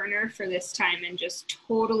the burner for this time and just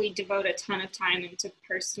totally devote a ton of time into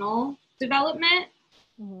personal development,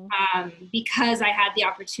 because I had the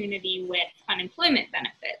opportunity with unemployment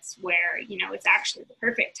benefits where, you know, it's actually the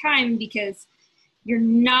perfect time because you're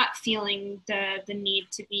not feeling the need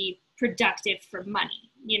to be productive for money,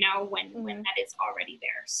 you know, when that is already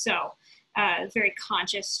there. So very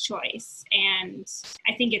conscious choice. And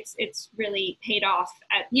I think it's really paid off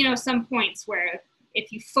at, you know, some points where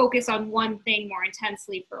if you focus on one thing more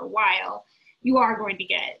intensely for a while, you are going to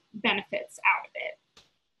get benefits out of it.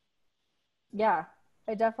 Yeah,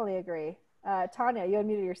 I definitely agree. Tanya, you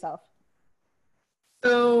unmuted yourself.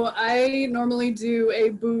 So I normally do a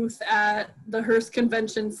booth at the Hearst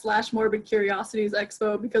Convention / Morbid Curiosities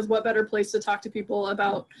Expo, because what better place to talk to people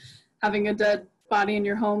about having a dead body in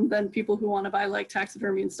your home than people who want to buy like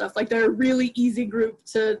taxidermy and stuff. Like, they're a really easy group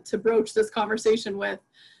to broach this conversation with.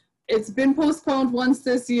 It's been postponed once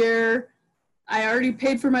this year. I already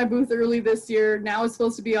paid for my booth early this year. Now it's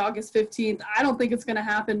supposed to be August 15th. I don't think it's going to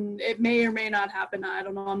happen. It may or may not happen. I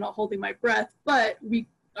don't know. I'm not holding my breath, but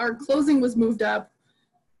our closing was moved up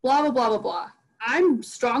blah, blah, blah, blah, blah. I'm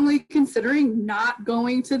strongly considering not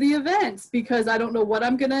going to the events because I don't know what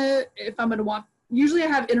if I'm gonna want. Usually I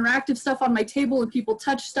have interactive stuff on my table and people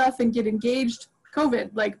touch stuff and get engaged. COVID,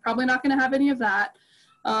 like probably not gonna have any of that.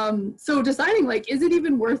 So deciding like, is it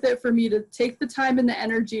even worth it for me to take the time and the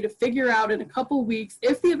energy to figure out in a couple weeks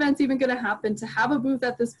if the event's even gonna happen, to have a booth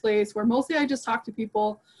at this place where mostly I just talk to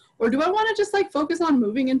people, or do I wanna just like focus on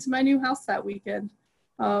moving into my new house that weekend?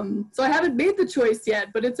 So I haven't made the choice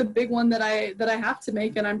yet, but it's a big one that I have to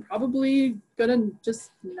make, and I'm probably gonna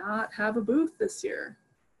just not have a booth this year.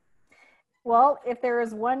 Well, if there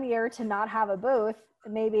is 1 year to not have a booth,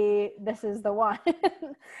 maybe this is the one.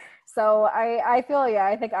 So I feel, yeah,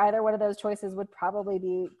 I think either one of those choices would probably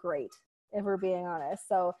be great, if we're being honest.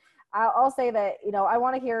 So I'll say that, you know, I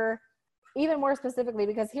want to hear even more specifically,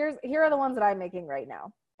 because here are the ones that I'm making right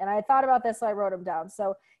now. And I thought about this, so I wrote them down.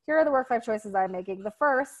 So here are the work-life choices I'm making. The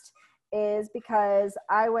first is because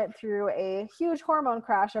I went through a huge hormone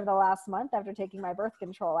crash over the last month after taking my birth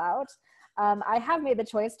control out. I have made the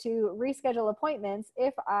choice to reschedule appointments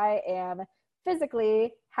if I am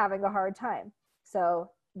physically having a hard time. So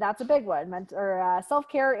that's a big one.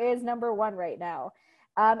 Self-care is number one right now.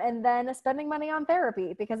 And then spending money on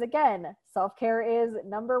therapy, because again, self-care is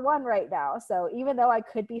number one right now. So even though I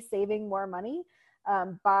could be saving more money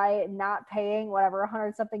by not paying whatever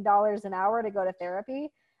 $100-something an hour to go to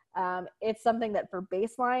therapy, it's something that for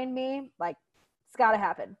baseline me, like, it's got to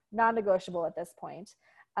happen, non-negotiable at this point.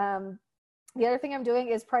 The other thing I'm doing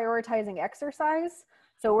is prioritizing exercise.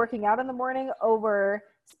 So working out in the morning over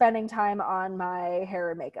spending time on my hair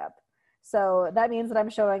and makeup. So that means that I'm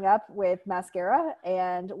showing up with mascara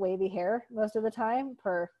and wavy hair most of the time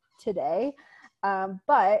per today.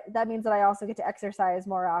 But that means that I also get to exercise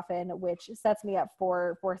more often, which sets me up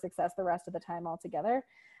for success the rest of the time altogether.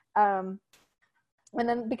 And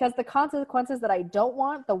then because the consequences that I don't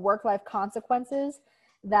want, the work-life consequences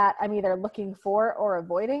that I'm either looking for or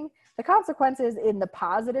avoiding, the consequences in the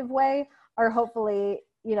positive way are hopefully,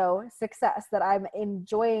 you know, success, that I'm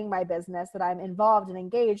enjoying my business, that I'm involved and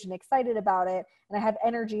engaged and excited about it, and I have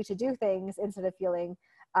energy to do things instead of feeling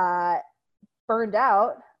burned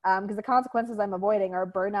out, because the consequences I'm avoiding are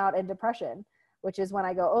burnout and depression, which is when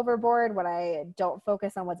I go overboard, when I don't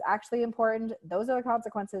focus on what's actually important. Those are the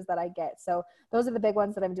consequences that I get. So those are the big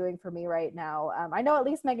ones that I'm doing for me right now. I know at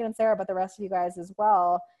least Megan and Sarah, but the rest of you guys as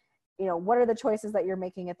well, you know, what are the choices that you're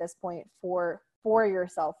making at this point for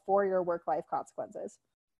yourself, for your work-life consequences?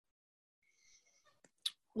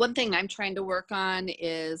 One thing I'm trying to work on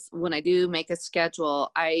is when I do make a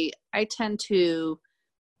schedule, I tend to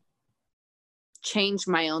change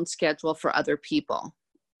my own schedule for other people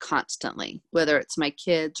constantly, whether it's my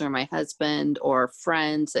kids or my husband or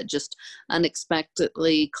friends that just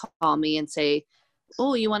unexpectedly call me and say,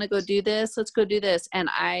 oh, you want to go do this? Let's go do this. And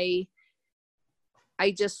I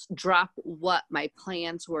just drop what my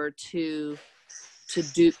plans were to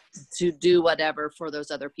do whatever for those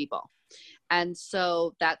other people. And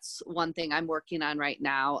so that's one thing I'm working on right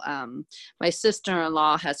now. My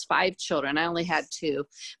sister-in-law has 5 children. I only had 2.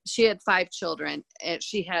 She had 5 children, and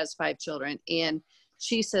she has 5 children. And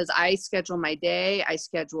she says, I schedule my day. I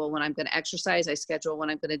schedule when I'm going to exercise. I schedule when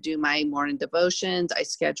I'm going to do my morning devotions. I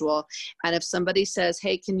schedule. And if somebody says,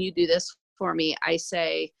 hey, can you do this for me? I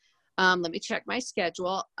say, let me check my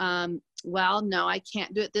schedule. Well, no, I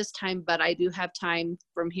can't do it this time, but I do have time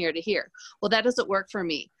from here to here. Well, that doesn't work for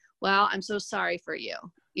me. Well, I'm so sorry for you.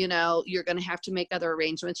 You know, you're going to have to make other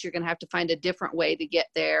arrangements. You're going to have to find a different way to get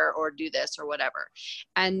there or do this or whatever.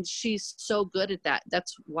 And she's so good at that.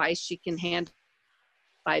 That's why she can handle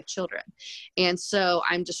 5 children. And so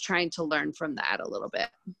I'm just trying to learn from that a little bit.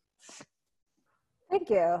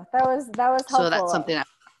 Thank you. That was helpful. So that's something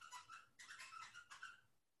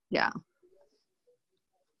yeah.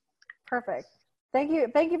 Perfect. Thank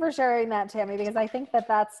you for sharing that, Tammy, because I think that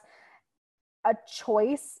that's a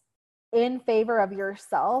choice in favor of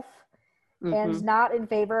yourself and not in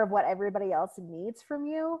favor of what everybody else needs from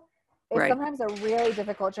you. It's sometimes a really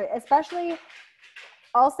difficult choice, especially,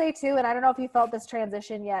 I'll say too, and I don't know if you felt this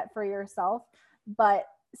transition yet for yourself, but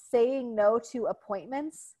saying no to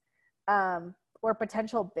appointments or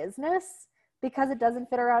potential business because it doesn't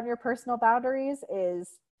fit around your personal boundaries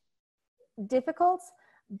is difficult.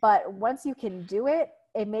 But once you can do it,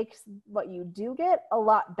 it makes what you do get a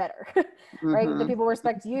lot better, right? The people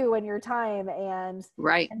respect you and your time and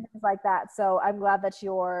things like that. So I'm glad that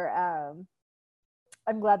you're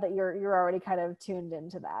already kind of tuned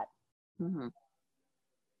into that. The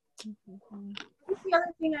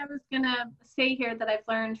other thing I was gonna say here that I've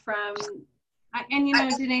learned from, and you know,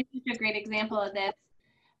 Danae's such a great example of this,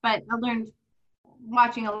 but I learned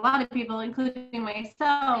watching a lot of people, including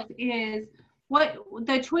myself, is what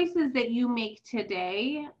the choices that you make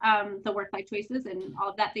today, the work-life choices and all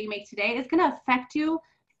of that you make today is going to affect you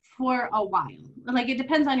for a while. Like, it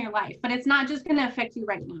depends on your life, but it's not just going to affect you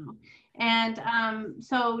right now. And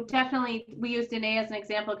so definitely we use Danae as an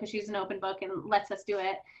example because she's an open book and lets us do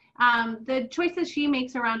it. The choices she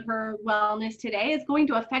makes around her wellness today is going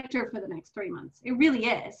to affect her for the next 3 months. It really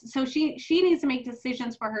is. So she needs to make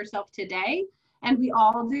decisions for herself today. And we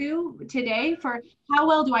all do today for how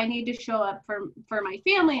well do I need to show up for my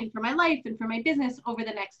family and for my life and for my business over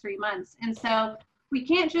the next 3 months. And so we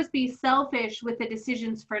can't just be selfish with the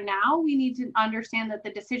decisions for now. We need to understand that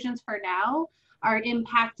the decisions for now are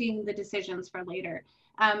impacting the decisions for later.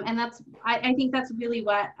 And that's, I think that's really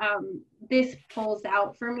what this pulls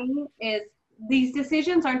out for me, is these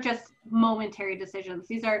decisions aren't just momentary decisions.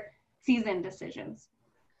 These are seasoned decisions.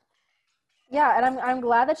 Yeah, and I'm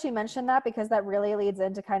glad that you mentioned that, because that really leads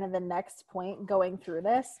into kind of the next point going through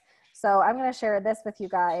this. So I'm going to share this with you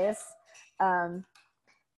guys,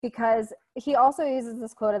 because he also uses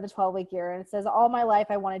this quote of the 12-week year, and it says, all my life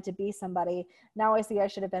I wanted to be somebody. Now I see I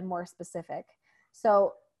should have been more specific.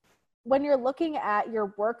 So when you're looking at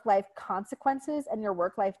your work-life consequences and your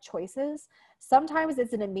work-life choices, sometimes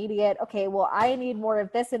it's an immediate, okay, well, I need more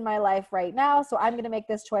of this in my life right now, so I'm going to make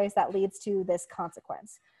this choice that leads to this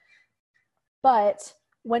consequence. But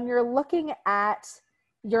when you're looking at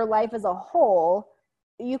your life as a whole,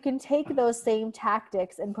 you can take those same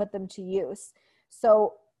tactics and put them to use.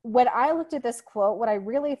 So when I looked at this quote, what I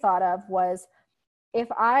really thought of was, if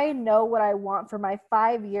I know what I want for my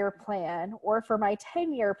 5-year plan or for my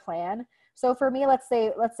 10-year plan, so for me, let's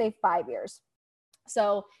say 5 years.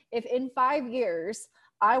 So if in 5 years,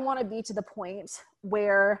 I want to be to the point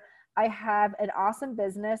where I have an awesome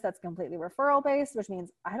business that's completely referral based, which means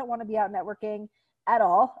I don't want to be out networking at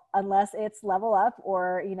all unless it's Level Up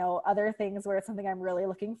or, other things where it's something I'm really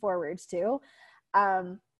looking forward to.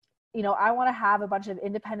 I want to have a bunch of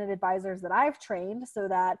independent advisors that I've trained so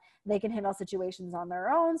that they can handle situations on their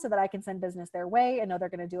own, so that I can send business their way and know they're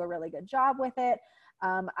going to do a really good job with it.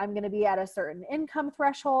 I'm going to be at a certain income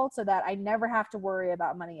threshold so that I never have to worry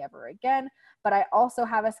about money ever again. But I also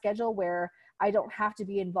have a schedule where I don't have to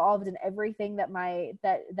be involved in everything that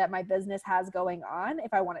my business has going on.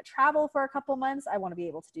 If I want to travel for a couple months, I want to be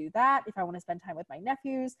able to do that. If I want to spend time with my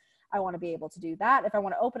nephews, I want to be able to do that. If I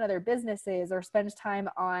want to open other businesses or spend time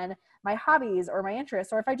on my hobbies or my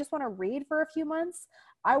interests, or if I just want to read for a few months,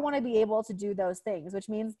 I want to be able to do those things, which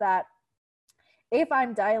means that if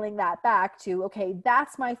I'm dialing that back to, okay,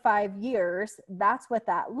 that's my 5 years, that's what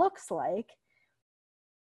that looks like.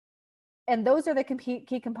 And those are the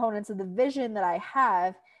key components of the vision that I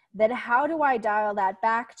have. Then how do I dial that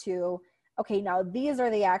back to, okay, now these are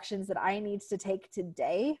the actions that I need to take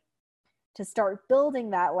today to start building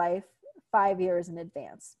that life 5 years in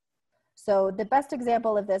advance. So the best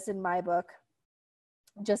example of this in my book,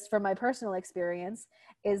 just from my personal experience,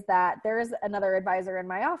 is that there's another advisor in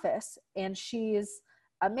my office, and she's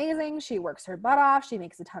amazing. She works her butt off. She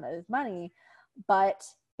makes a ton of money. But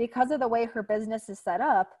because of the way her business is set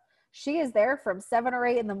up, she is there from 7 or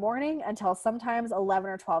 8 in the morning until sometimes 11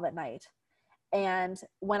 or 12 at night. And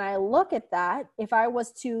when I look at that, if I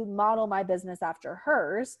was to model my business after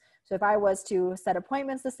hers, so if I was to set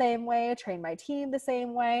appointments the same way, train my team the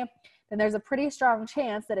same way, then there's a pretty strong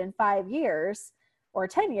chance that in 5 years or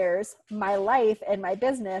 10 years, my life and my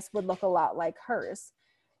business would look a lot like hers.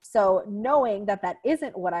 So knowing that that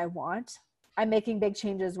isn't what I want, I'm making big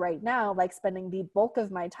changes right now, like spending the bulk of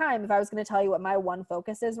my time. If I was going to tell you what my one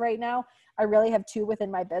focus is right now, I really have 2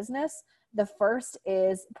 within my business. The first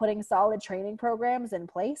is putting solid training programs in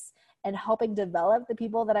place and helping develop the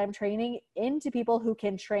people that I'm training into people who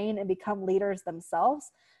can train and become leaders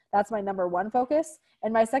themselves. That's my number one focus.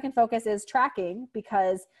 And my second focus is tracking,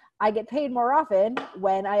 because I get paid more often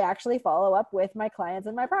when I actually follow up with my clients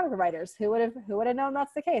and my product providers. Who would have known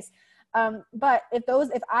that's the case? But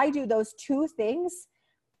if I do those 2 things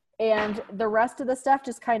and the rest of the stuff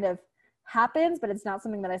just kind of happens, but it's not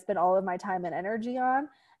something that I spend all of my time and energy on,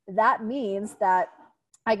 that means that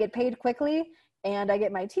I get paid quickly and I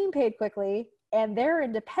get my team paid quickly and they're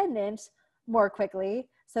independent more quickly,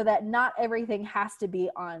 so that not everything has to be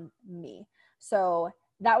on me. So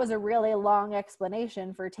that was a really long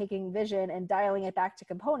explanation for taking vision and dialing it back to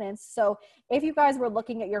components. So if you guys were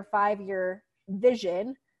looking at your 5-year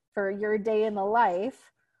vision for your day in the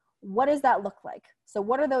life, what does that look like? So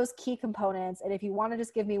what are those key components? And if you want to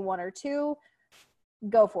just give me 1 or 2,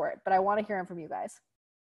 go for it. But I want to hear them from you guys.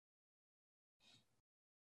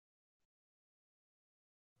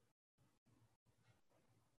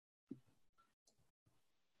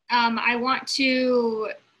 I want to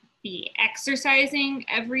be exercising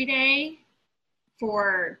every day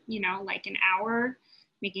for, like an hour,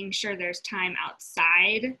 making sure there's time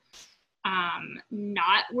outside,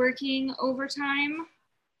 not working overtime,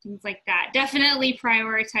 things like that. Definitely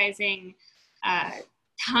prioritizing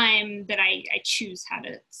time that I choose how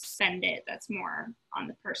to spend it. That's more on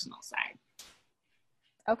the personal side.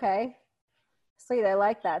 Okay. Sweet. I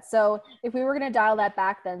like that. So if we were going to dial that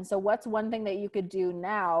back then, so what's one thing that you could do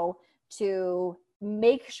now to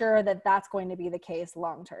make sure that that's going to be the case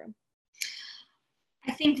long term?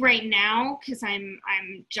 I think right now, because I'm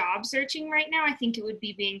job searching right now, I think it would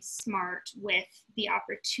be being smart with the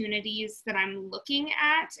opportunities that I'm looking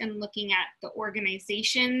at and looking at the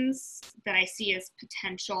organizations that I see as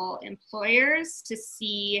potential employers to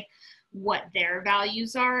see what their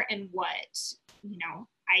values are and what,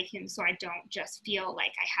 I can, so I don't just feel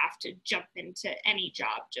like I have to jump into any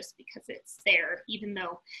job just because it's there, even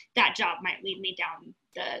though that job might lead me down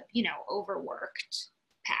the, overworked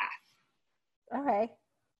path. Okay.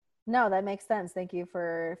 No, that makes sense. Thank you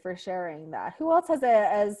for sharing that. Who else has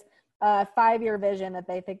a 5-year vision that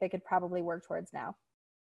they think they could probably work towards now?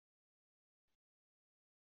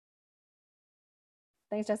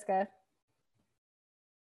 Thanks, Jessica.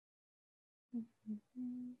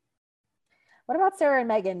 What about Sarah and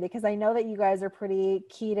Megan? Because I know that you guys are pretty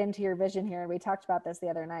keyed into your vision here, and we talked about this the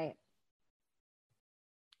other night.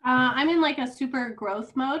 I'm in like a super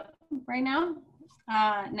growth mode right now.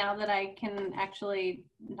 Now that I can actually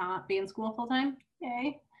not be in school full time.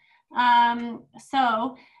 Yay.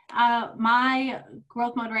 So my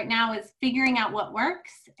growth mode right now is figuring out what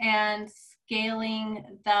works and scaling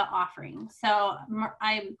the offering. So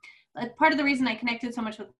I'm part of the reason I connected so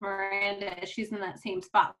much with Miranda is she's in that same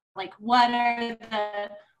spot. Like, what are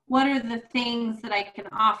the things that I can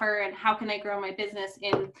offer, and how can I grow my business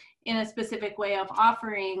in a specific way of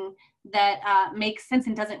offering that makes sense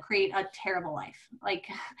and doesn't create a terrible life? Like,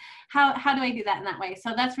 how do I do that in that way?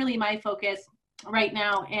 So that's really my focus right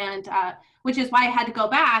now, and which is why I had to go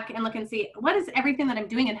back and look and see what is everything that I'm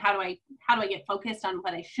doing, and how do I get focused on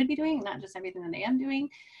what I should be doing, not just everything that I am doing,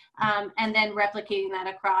 and then replicating that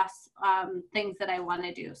across things that I want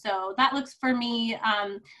to do. So that looks for me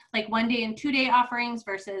like 1-day and 2-day offerings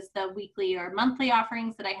versus the weekly or monthly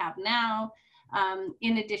offerings that I have now.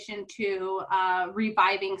 In addition to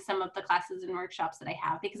reviving some of the classes and workshops that I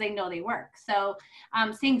have, because I know they work. So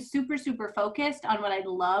staying super, super focused on what I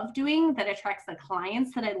love doing that attracts the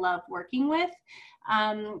clients that I love working with,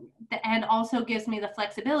 and also gives me the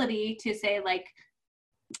flexibility to say, like,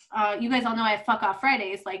 you guys all know I have fuck off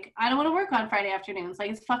Fridays. Like, I don't want to work on Friday afternoons.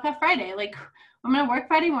 Like, it's fuck off Friday. Like, I'm going to work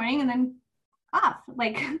Friday morning and then off.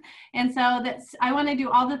 Like, and so I want to do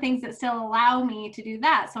all the things that still allow me to do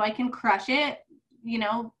that, so I can crush it,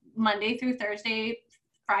 Monday through Thursday,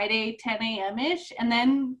 Friday 10 a.m. ish, and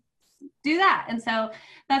then do that. And so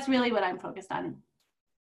that's really what I'm focused on.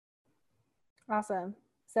 Awesome.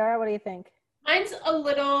 Sarah, what do you think? Mine's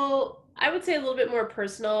I would say a little bit more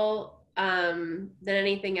personal than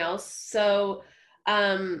anything else. So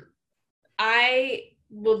I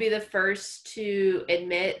will be the first to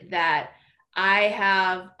admit that I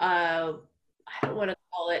have I don't want to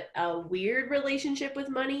call it a weird relationship with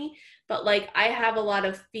money, but like I have a lot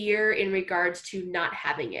of fear in regards to not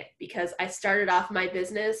having it, because I started off my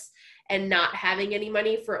business and not having any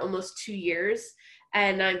money for almost 2 years,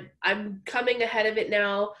 and I'm coming ahead of it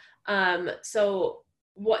now. So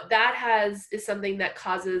what that is something that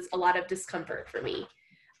causes a lot of discomfort for me.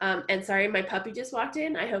 And sorry, my puppy just walked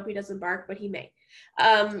in. I hope he doesn't bark, but he may.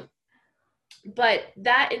 But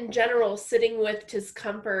that in general, sitting with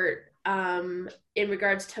discomfort in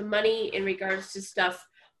regards to money, in regards to stuff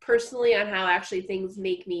personally, on how actually things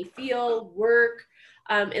make me feel, work,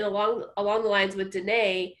 and along the lines with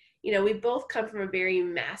Danae, we both come from a very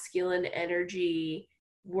masculine energy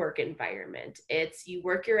work environment. It's you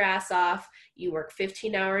work your ass off, you work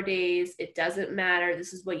 15-hour days, it doesn't matter,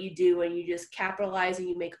 this is what you do, and you just capitalize and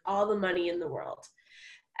you make all the money in the world.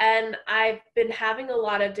 And I've been having a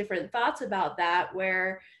lot of different thoughts about that,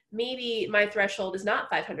 where maybe my threshold is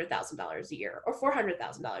not $500,000 a year or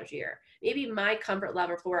 $400,000 a year. Maybe my comfort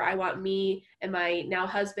level for where I want me and my now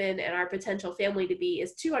husband and our potential family to be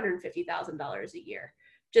is $250,000 a year.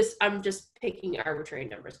 I'm just picking arbitrary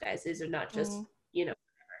numbers, guys. These are not just,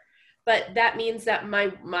 but that means that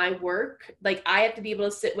my work, like I have to be able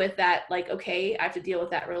to sit with that, like, okay, I have to deal with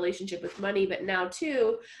that relationship with money. But now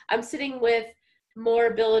too, I'm sitting with more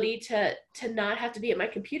ability to not have to be at my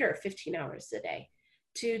computer 15 hours a day,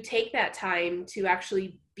 to take that time to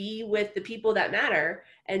actually be with the people that matter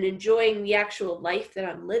and enjoying the actual life that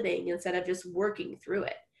I'm living instead of just working through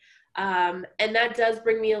it. And that does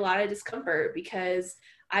bring me a lot of discomfort because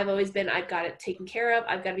I've got it taken care of.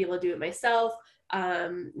 I've got to be able to do it myself.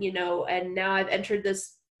 You know, and now I've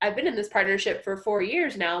been in this partnership for 4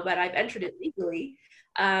 years now, but I've entered it legally.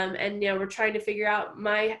 And, you know, we're trying to figure out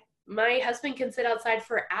my husband can sit outside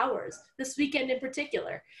for hours. This weekend in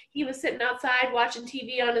particular, he was sitting outside watching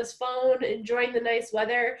TV on his phone, enjoying the nice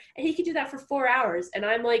weather, and he could do that for 4 hours. And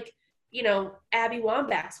I'm like, you know, Abby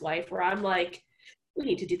Wambach's wife, where I'm like, we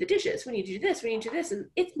need to do the dishes, we need to do this, we need to do this, and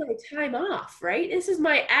it's my time off, right? This is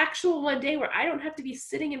my actual one day where I don't have to be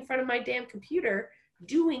sitting in front of my damn computer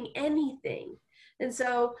doing anything. And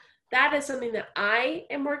so that is something that I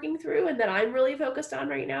am working through and that I'm really focused on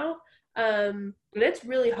right now. And it's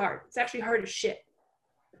really hard. It's actually hard as shit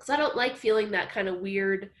because I don't like feeling that kind of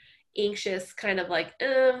weird, anxious kind of like,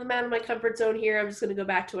 I'm out of my comfort zone here. I'm just going to go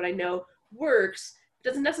back to what I know works. It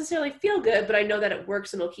doesn't necessarily feel good, but I know that it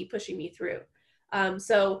works and it'll keep pushing me through.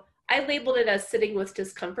 So I labeled it as sitting with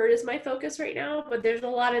discomfort is my focus right now, but there's a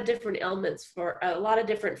lot of different elements for a lot of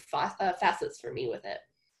different facets for me with it.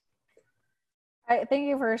 Thank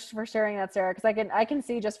you for sharing that, Sarah, because I can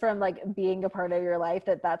see just from like being a part of your life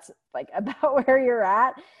that that's like about where you're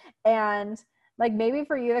at. And like maybe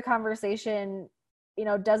for you the conversation, you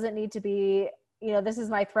know, doesn't need to be, you know, this is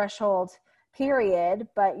my threshold period,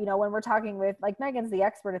 but you know, when we're talking with, like, Megan's the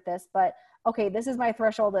expert at this, but okay, this is my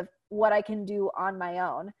threshold of what I can do on my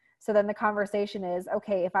own. So then the conversation is,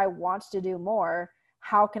 okay, if I want to do more,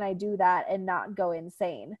 how can I do that and not go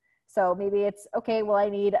insane? So maybe it's, okay, well, I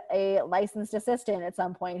need a licensed assistant at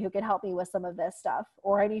some point who can help me with some of this stuff,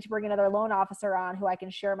 or I need to bring another loan officer on who I can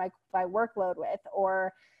share my workload with,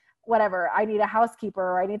 or whatever. I need a housekeeper,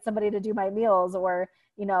 or I need somebody to do my meals, or,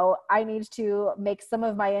 you know, I need to make some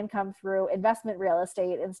of my income through investment real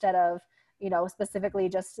estate instead of, you know, specifically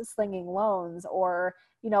just slinging loans, or,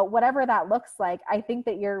 you know, whatever that looks like. I think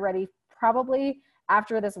that you're ready probably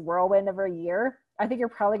after this whirlwind of a year. I think you're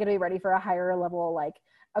probably going to be ready for a higher level, like,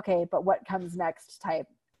 okay, but what comes next type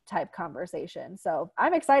conversation. So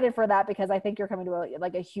I'm excited for that because I think you're coming to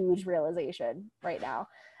a huge realization right now.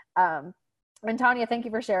 And Tanya, thank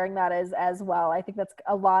you for sharing that as well. I think that's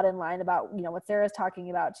a lot in line about, you know, what Sarah's talking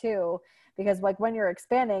about too, because like when you're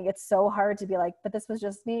expanding, it's so hard to be like, but this was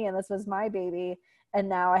just me and this was my baby, and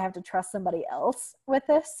now I have to trust somebody else with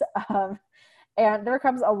this. And there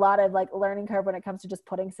comes a lot of like learning curve when it comes to just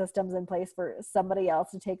putting systems in place for somebody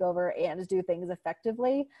else to take over and do things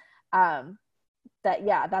effectively. That's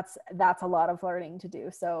a lot of learning to do.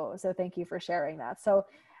 So thank you for sharing that. So,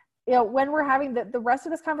 you know, when we're having the rest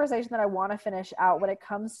of this conversation that I want to finish out when it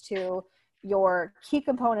comes to your key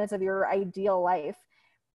components of your ideal life,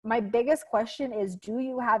 my biggest question is, do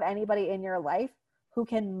you have anybody in your life who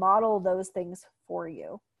can model those things for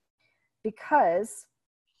you? Because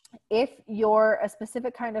if you're a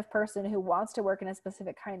specific kind of person who wants to work in a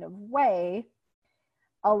specific kind of way,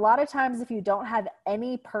 a lot of times if you don't have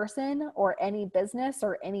any person or any business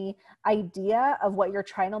or any idea of what you're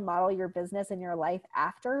trying to model your business and your life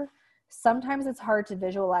after, sometimes it's hard to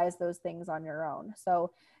visualize those things on your own.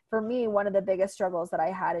 So for me, one of the biggest struggles that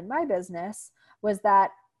I had in my business was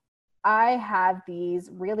that I have these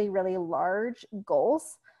really, really large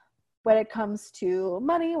goals when it comes to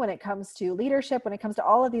money, when it comes to leadership, when it comes to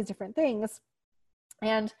all of these different things.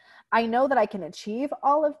 And I know that I can achieve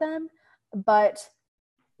all of them, but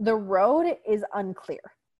the road is unclear.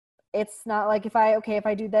 It's not like if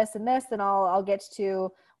I do this and this, then I'll get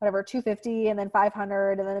to whatever, 250 and then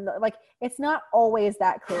 500. And then like, it's not always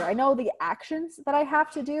that clear. I know the actions that I have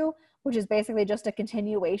to do, which is basically just a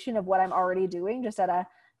continuation of what I'm already doing, just at a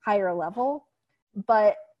higher level.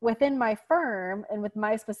 But within my firm and with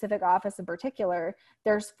my specific office in particular,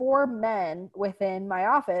 there's 4 men within my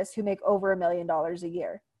office who make over $1 million a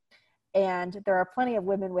year. And there are plenty of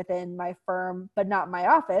women within my firm, but not my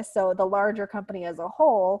office. So the larger company as a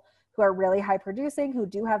whole, who are really high producing, who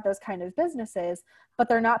do have those kind of businesses, but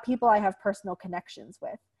they're not people I have personal connections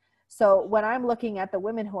with. So when I'm looking at the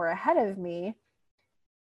women who are ahead of me,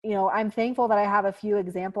 you know, I'm thankful that I have a few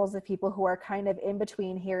examples of people who are kind of in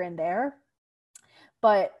between here and there.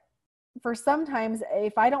 But for sometimes,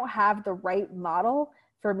 if I don't have the right model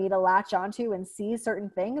for me to latch onto and see certain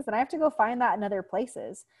things, then I have to go find that in other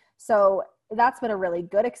places. So that's been a really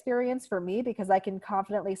good experience for me because I can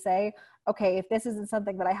confidently say, okay, if this isn't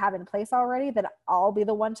something that I have in place already, then I'll be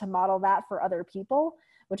the one to model that for other people,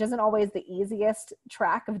 which isn't always the easiest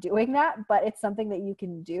track of doing that, but it's something that you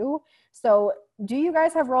can do. So do you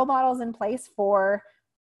guys have role models in place for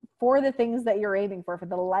the things that you're aiming for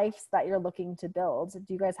the lives that you're looking to build?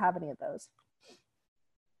 Do you guys have any of those?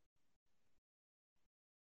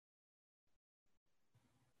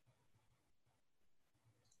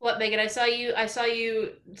 What, Megan? I saw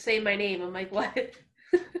you say my name. I'm like, what?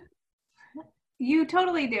 You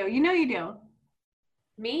totally do. You know you do.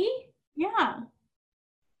 Me? Yeah.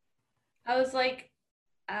 I was like,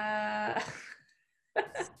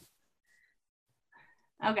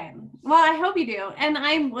 Okay. Well, I hope you do. And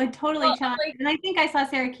I would totally Well, challenge. like- And I think I saw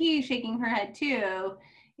Sarah Key shaking her head too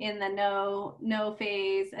in the no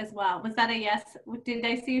phase as well. Was that a yes? Did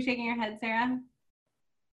I see you shaking your head, Sarah?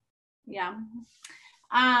 Yeah.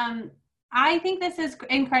 I think this is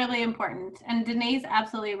incredibly important, and Danae's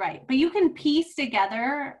absolutely right. But you can piece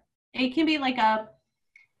together, it can be like a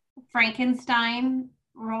Frankenstein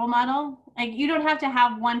role model. Like, you don't have to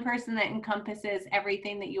have one person that encompasses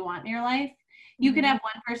everything that you want in your life. You could have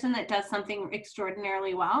one person that does something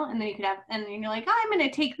extraordinarily well, and then you could have, and you're like, oh, I'm going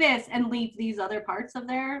to take this and leave these other parts of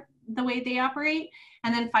the way they operate,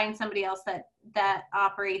 and then find somebody else that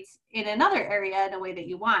operates in another area in a way that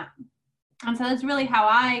you want. And so that's really how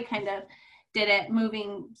I kind of did it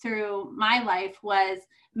moving through my life. Was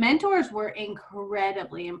mentors were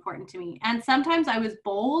incredibly important to me. And sometimes I was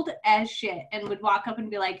bold as shit and would walk up and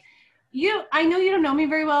be like, I know you don't know me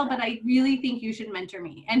very well, but I really think you should mentor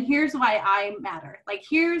me. And here's why I matter. Like,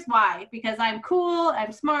 here's why, because I'm cool,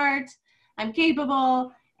 I'm smart, I'm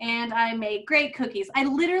capable, and I make great cookies. I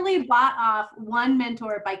literally bought off one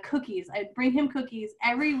mentor by cookies. I'd bring him cookies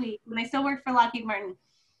every week when I still worked for Lockheed Martin.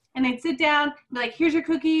 And I'd sit down and be like, here's your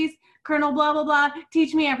cookies, Colonel blah, blah, blah,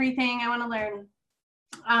 teach me everything I want to learn.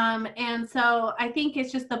 And so I think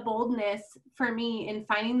it's just the boldness for me in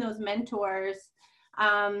finding those mentors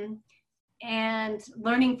and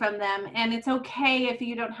learning from them. And it's okay if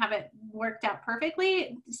you don't have it worked out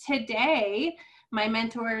perfectly. Today, my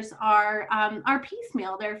mentors are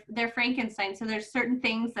piecemeal. They're Frankenstein. So there's certain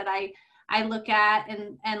things that I look at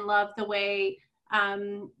and love the way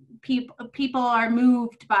people are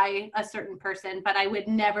moved by a certain person, but I would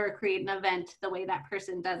never create an event the way that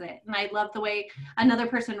person does it. And I love the way another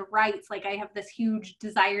person writes. Like, I have this huge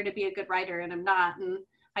desire to be a good writer, and I'm not, and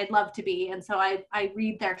I'd love to be. And so I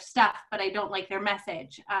read their stuff, but I don't like their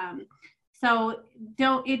message. So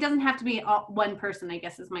it doesn't have to be one person, I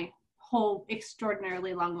guess, is my whole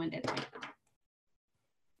extraordinarily long-winded way.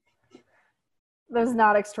 That was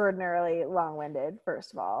not extraordinarily long-winded,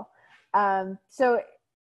 first of all. So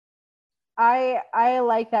I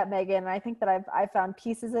like that, Megan. I think that I've found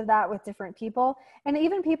pieces of that with different people, and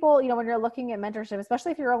even people, when you're looking at mentorship,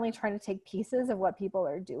 especially if you're only trying to take pieces of what people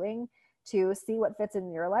are doing to see what fits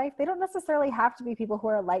in your life, they don't necessarily have to be people who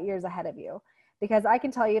are light years ahead of you. Because I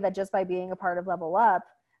can tell you that just by being a part of Level Up,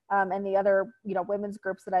 and the other, women's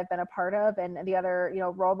groups that I've been a part of, and the other,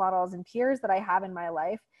 role models and peers that I have in my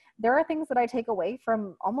life, there are things that I take away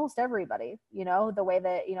from almost everybody. The way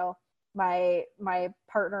that, my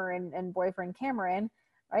partner and boyfriend Cameron,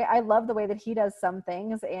 right? I love the way that he does some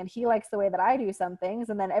things, and he likes the way that I do some things,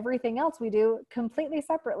 and then everything else we do completely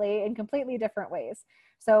separately in completely different ways.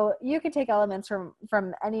 So you can take elements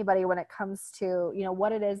from anybody when it comes to,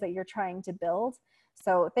 what it is that you're trying to build.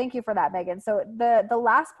 So thank you for that, Megan. So the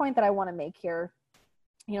last point that I want to make here,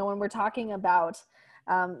 when we're talking about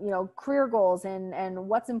career goals and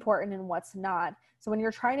what's important and what's not. So when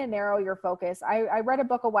you're trying to narrow your focus, I read a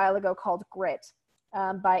book a while ago called Grit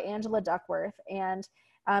by Angela Duckworth. And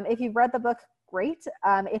if you've read the book, great.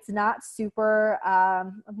 It's not super,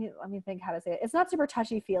 let me think how to say it. It's not super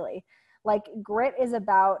touchy-feely. Like, grit is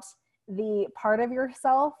about the part of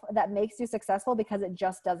yourself that makes you successful because it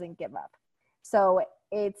just doesn't give up. So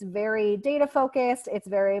it's very data focused. It's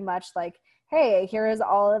very much like, hey, here is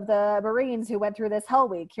all of the Marines who went through this hell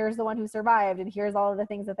week. Here's the one who survived, and here's all of the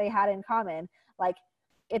things that they had in common. Like,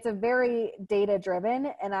 it's a very data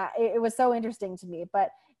driven, and it was so interesting to me.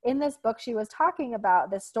 But in this book, she was talking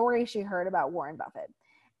about this story she heard about Warren Buffett.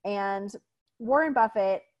 And Warren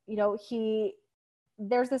Buffett,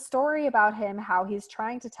 there's this story about him, how he's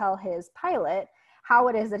trying to tell his pilot how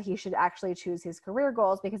it is that he should actually choose his career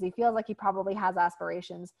goals, because he feels like he probably has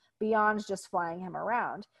aspirations beyond just flying him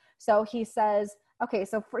around. So he says, okay,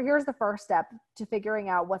 so here's the first step to figuring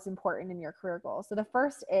out what's important in your career goals. So the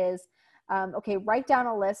first is, write down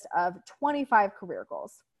a list of 25 career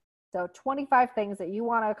goals. So 25 things that you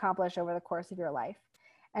want to accomplish over the course of your life.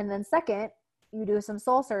 And then second, you do some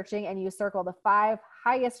soul searching and you circle the 5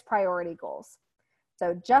 highest priority goals.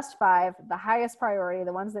 So just 5, the highest priority,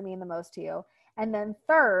 the ones that mean the most to you. And then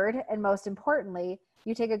third, and most importantly,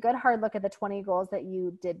 you take a good hard look at the 20 goals that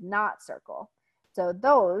you did not circle. So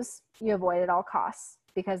those you avoid at all costs,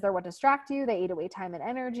 because they're what distract you, they eat away time and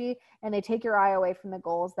energy, and they take your eye away from the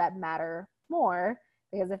goals that matter more,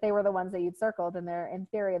 because if they were the ones that you'd circled, then they're in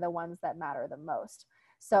theory the ones that matter the most.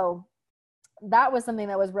 So that was something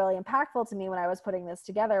that was really impactful to me when I was putting this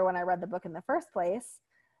together, when I read the book in the first place,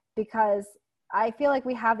 because I feel like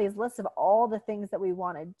we have these lists of all the things that we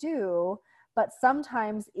want to do, but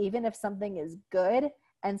sometimes even if something is good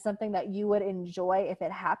and something that you would enjoy if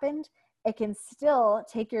it happened, it can still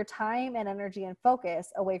take your time and energy and focus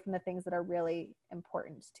away from the things that are really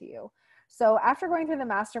important to you. So after going through the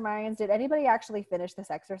masterminds, did anybody actually finish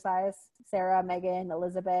this exercise? Sarah, Megan,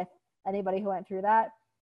 Elizabeth, anybody who went through that?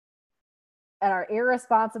 And our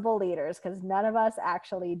irresponsible leaders, because none of us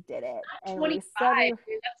actually did it. And 25,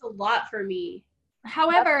 that's a lot for me.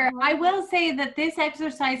 However, I will say that this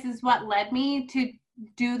exercise is what led me to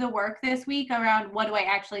do the work this week around what do I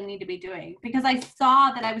actually need to be doing, because I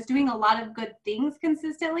saw that I was doing a lot of good things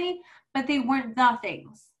consistently, but they weren't the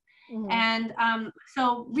things. Mm-hmm. And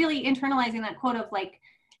so really internalizing that quote of like,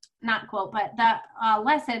 not quote, but that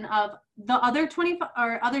lesson of the other 20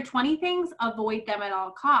 or other 20 things, avoid them at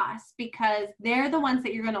all costs, because they're the ones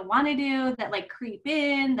that you're going to want to do, that like creep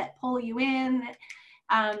in, that pull you in.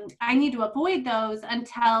 I need to avoid those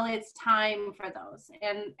until it's time for those.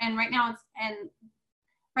 And right now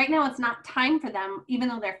it's not time for them, even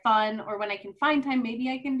though they're fun, or when I can find time,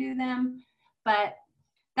 maybe I can do them. But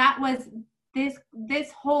that was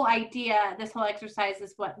this whole idea, this whole exercise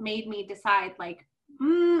is what made me decide, like,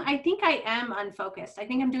 I think I am unfocused. I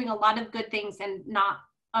think I'm doing a lot of good things and not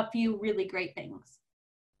a few really great things.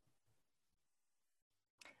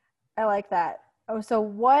 I like that. Oh, so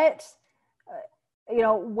what,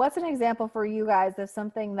 what's an example for you guys of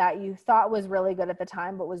something that you thought was really good at the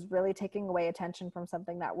time, but was really taking away attention from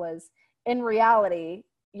something that was in reality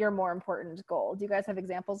your more important goal? Do you guys have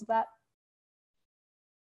examples of that?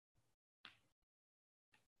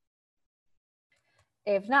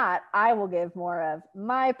 If not, I will give more of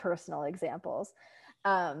my personal examples.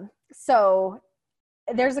 So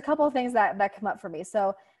there's a couple of things that come up for me.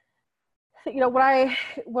 So,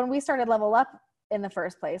 when we started Level Up in the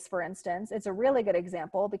first place, for instance, it's a really good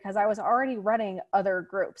example because I was already running other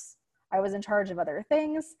groups. I was in charge of other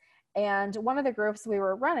things. And one of the groups we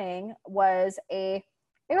were running was it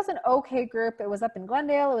was an okay group. It was up in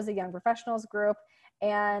Glendale. It was a young professionals group.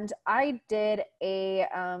 And I did a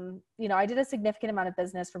significant amount of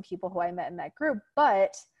business from people who I met in that group.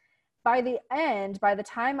 But by the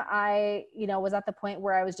time I, was at the point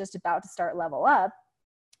where I was just about to start Level Up,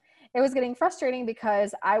 it was getting frustrating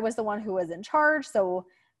because I was the one who was in charge. So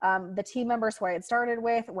the team members who I had started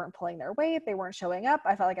with weren't pulling their weight. They weren't showing up.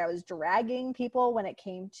 I felt like I was dragging people when it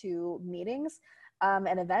came to meetings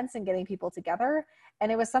and events and getting people together.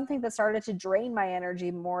 And it was something that started to drain my energy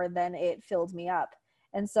more than it filled me up.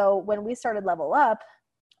 And so when we started Level Up,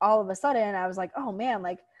 all of a sudden I was like, oh man,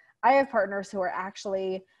 like I have partners who are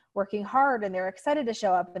actually working hard and they're excited to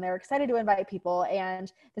show up and they're excited to invite people.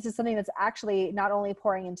 And this is something that's actually not only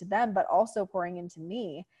pouring into them, but also pouring into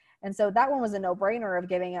me. And so that one was a no-brainer of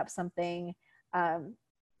giving up something,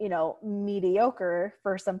 mediocre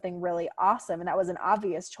for something really awesome. And that was an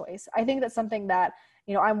obvious choice. I think that's something that,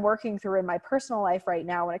 I'm working through in my personal life right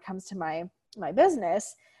now when it comes to my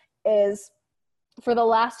business is, for the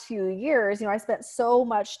last few years, I spent so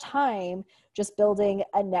much time just building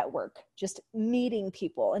a network, just meeting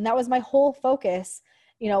people. And that was my whole focus,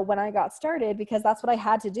 when I got started, because that's what I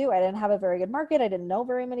had to do. I didn't have a very good market. I didn't know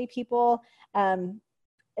very many people. And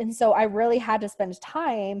so I really had to spend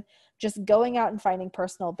time just going out and finding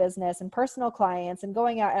personal business and personal clients and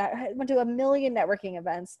going out. And I went to a million networking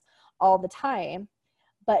events all the time.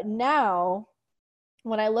 But now,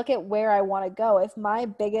 when I look at where I want to go, if my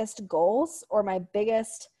biggest goals or my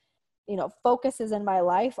biggest, focuses in my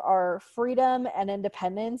life are freedom and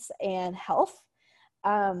independence and health,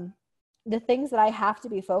 the things that I have to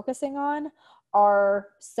be focusing on are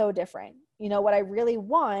so different. What I really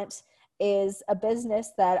want is a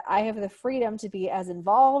business that I have the freedom to be as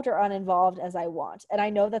involved or uninvolved as I want. And I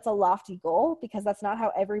know that's a lofty goal because that's not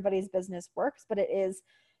how everybody's business works, but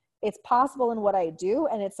it's possible in what I do,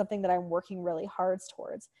 and it's something that I'm working really hard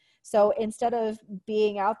towards. So instead of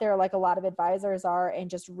being out there like a lot of advisors are and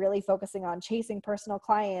just really focusing on chasing personal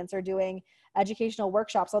clients or doing educational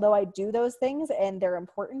workshops, although I do those things and they're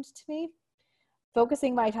important to me,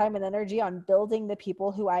 focusing my time and energy on building the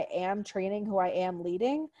people who I am training, who I am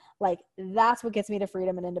leading, like that's what gets me to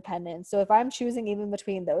freedom and independence. So if I'm choosing even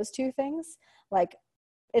between those two things, like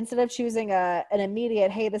instead of choosing an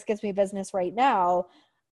immediate, hey, this gets me business right now,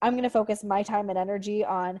 I'm going to focus my time and energy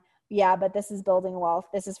on, but this is building wealth.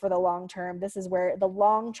 This is for the long term. This is where the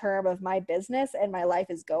long term of my business and my life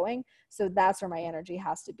is going. So that's where my energy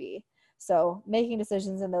has to be. So making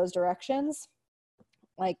decisions in those directions,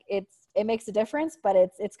 like it makes a difference, but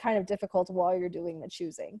it's kind of difficult while you're doing the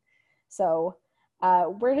choosing. So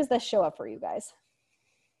Where does this show up for you guys?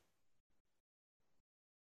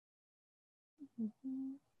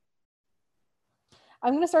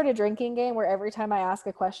 I'm going to start a drinking game where every time I ask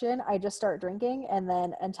a question, I just start drinking, and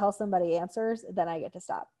then until somebody answers, then I get to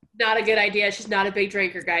stop. Not a good idea. She's not a big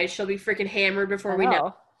drinker, guys. She'll be freaking hammered before we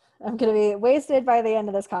know. I'm going to be wasted by the end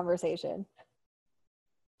of this conversation.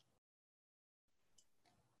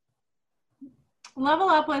 Level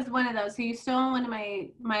Up was one of those. So you stole one of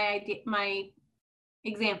my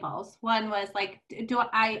examples. One was like,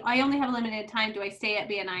 I only have a limited time. Do I stay at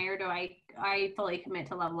BNI or do I fully commit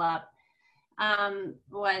to Level Up?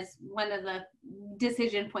 Was one of the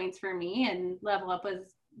decision points for me, and Level Up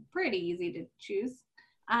was pretty easy to choose.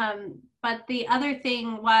 But the other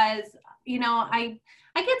thing was, I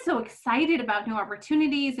get so excited about new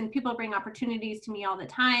opportunities, and people bring opportunities to me all the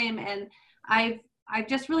time. And I've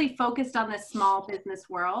just really focused on this small business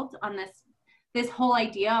world, on this whole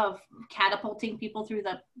idea of catapulting people through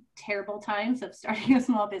the terrible times of starting a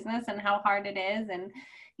small business and how hard it is, and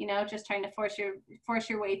just trying to force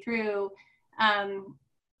your way through.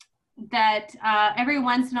 That every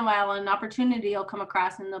once in a while an opportunity will come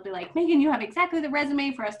across and they'll be like, Megan, you have exactly the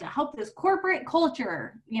resume for us to help this corporate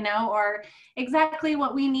culture, or exactly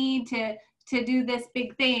what we need to do this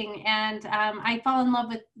big thing. And I fall in love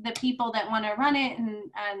with the people that want to run it,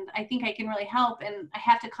 and I think I can really help. And I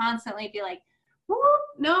have to constantly be like,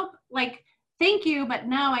 nope, like, thank you, but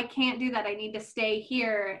no, I can't do that. I need to stay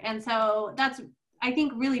here. And so that's, I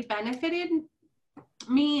think, really benefited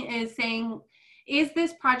me, is saying, is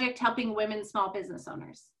this project helping women small business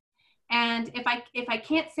owners? And if I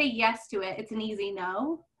can't say yes to it, it's an easy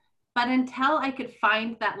no. But until I could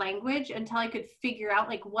find that language, until I could figure out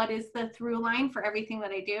like what is the through line for everything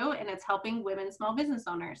that I do, and it's helping women small business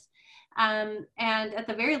owners, and at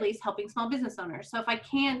the very least helping small business owners. So if I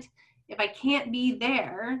can't be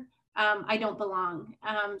there, I don't belong.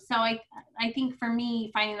 So I think for me,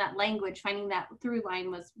 finding that language, finding that through line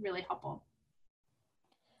was really helpful.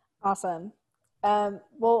 Awesome.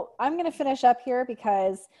 Well, I'm going to finish up here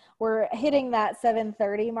because we're hitting that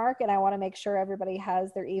 7:30 mark, and I want to make sure everybody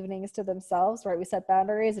has their evenings to themselves, right? We set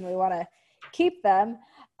boundaries and we want to keep them.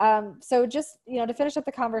 So just, to finish up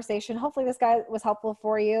the conversation, hopefully this guy was helpful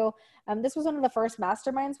for you. This was one of the first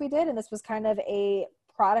masterminds we did, and this was kind of a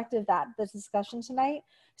product of this discussion tonight.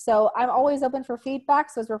 So I'm always open for feedback.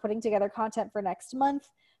 So as we're putting together content for next month,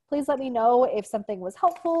 please let me know if something was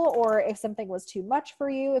helpful or if something was too much for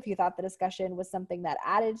you, if you thought the discussion was something that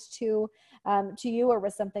added to you or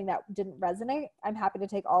was something that didn't resonate. I'm happy to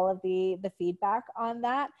take all of the feedback on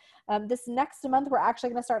that. This next month, we're actually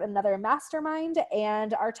going to start another mastermind,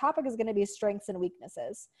 and our topic is going to be strengths and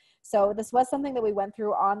weaknesses. So this was something that we went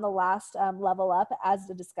through on the last Level Up as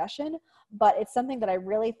a discussion, but it's something that I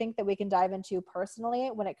really think that we can dive into personally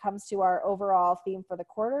when it comes to our overall theme for the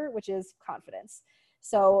quarter, which is confidence.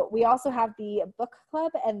 So we also have the book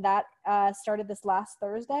club, and that started this last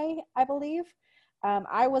Thursday, I believe.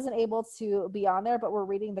 I wasn't able to be on there, but we're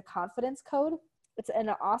reading The Confidence Code. It's an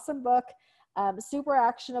awesome book, super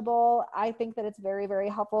actionable. I think that it's very, very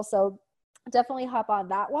helpful. So definitely hop on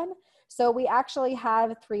that one. So we actually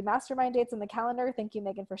have 3 mastermind dates on the calendar. Thank you,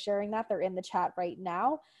 Megan, for sharing that. They're in the chat right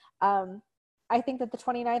now. I think that the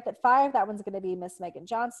 29th at 5, that one's going to be Miss Megan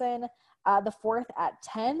Johnson. The 4th at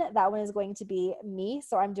 10, that one is going to be me.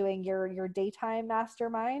 So I'm doing your daytime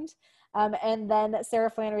mastermind. And then Sarah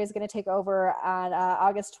Flannery is going to take over on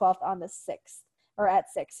August 12th on the 6th, or at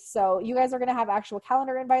 6. So you guys are going to have actual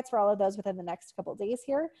calendar invites for all of those within the next couple of days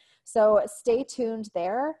here. So stay tuned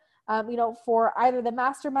there. For either the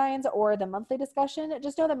masterminds or the monthly discussion,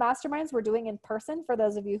 just know the masterminds we're doing in person for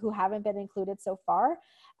those of you who haven't been included so far.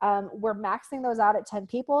 We're maxing those out at 10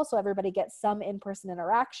 people, so everybody gets some in-person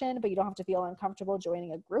interaction, but you don't have to feel uncomfortable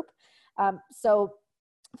joining a group. So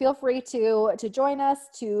feel free to join us,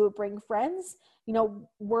 to bring friends.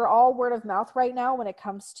 We're all word of mouth right now when it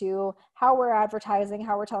comes to how we're advertising,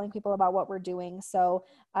 how we're telling people about what we're doing. So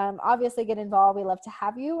obviously get involved. We love to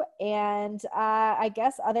have you. And I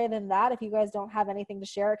guess other than that, if you guys don't have anything to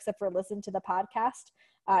share except for listen to the podcast,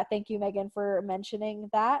 thank you, Megan, for mentioning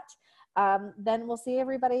that. Then we'll see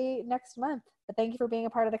everybody next month. But thank you for being a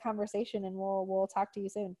part of the conversation, and we'll talk to you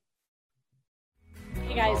soon.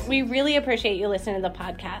 Hey guys, we really appreciate you listening to the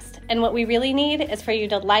podcast. And what we really need is for you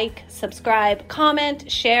to like, subscribe,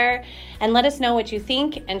 comment, share, and let us know what you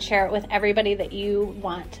think, and share it with everybody that you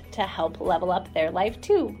want to help level up their life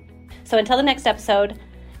too. So until the next episode,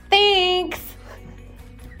 thanks!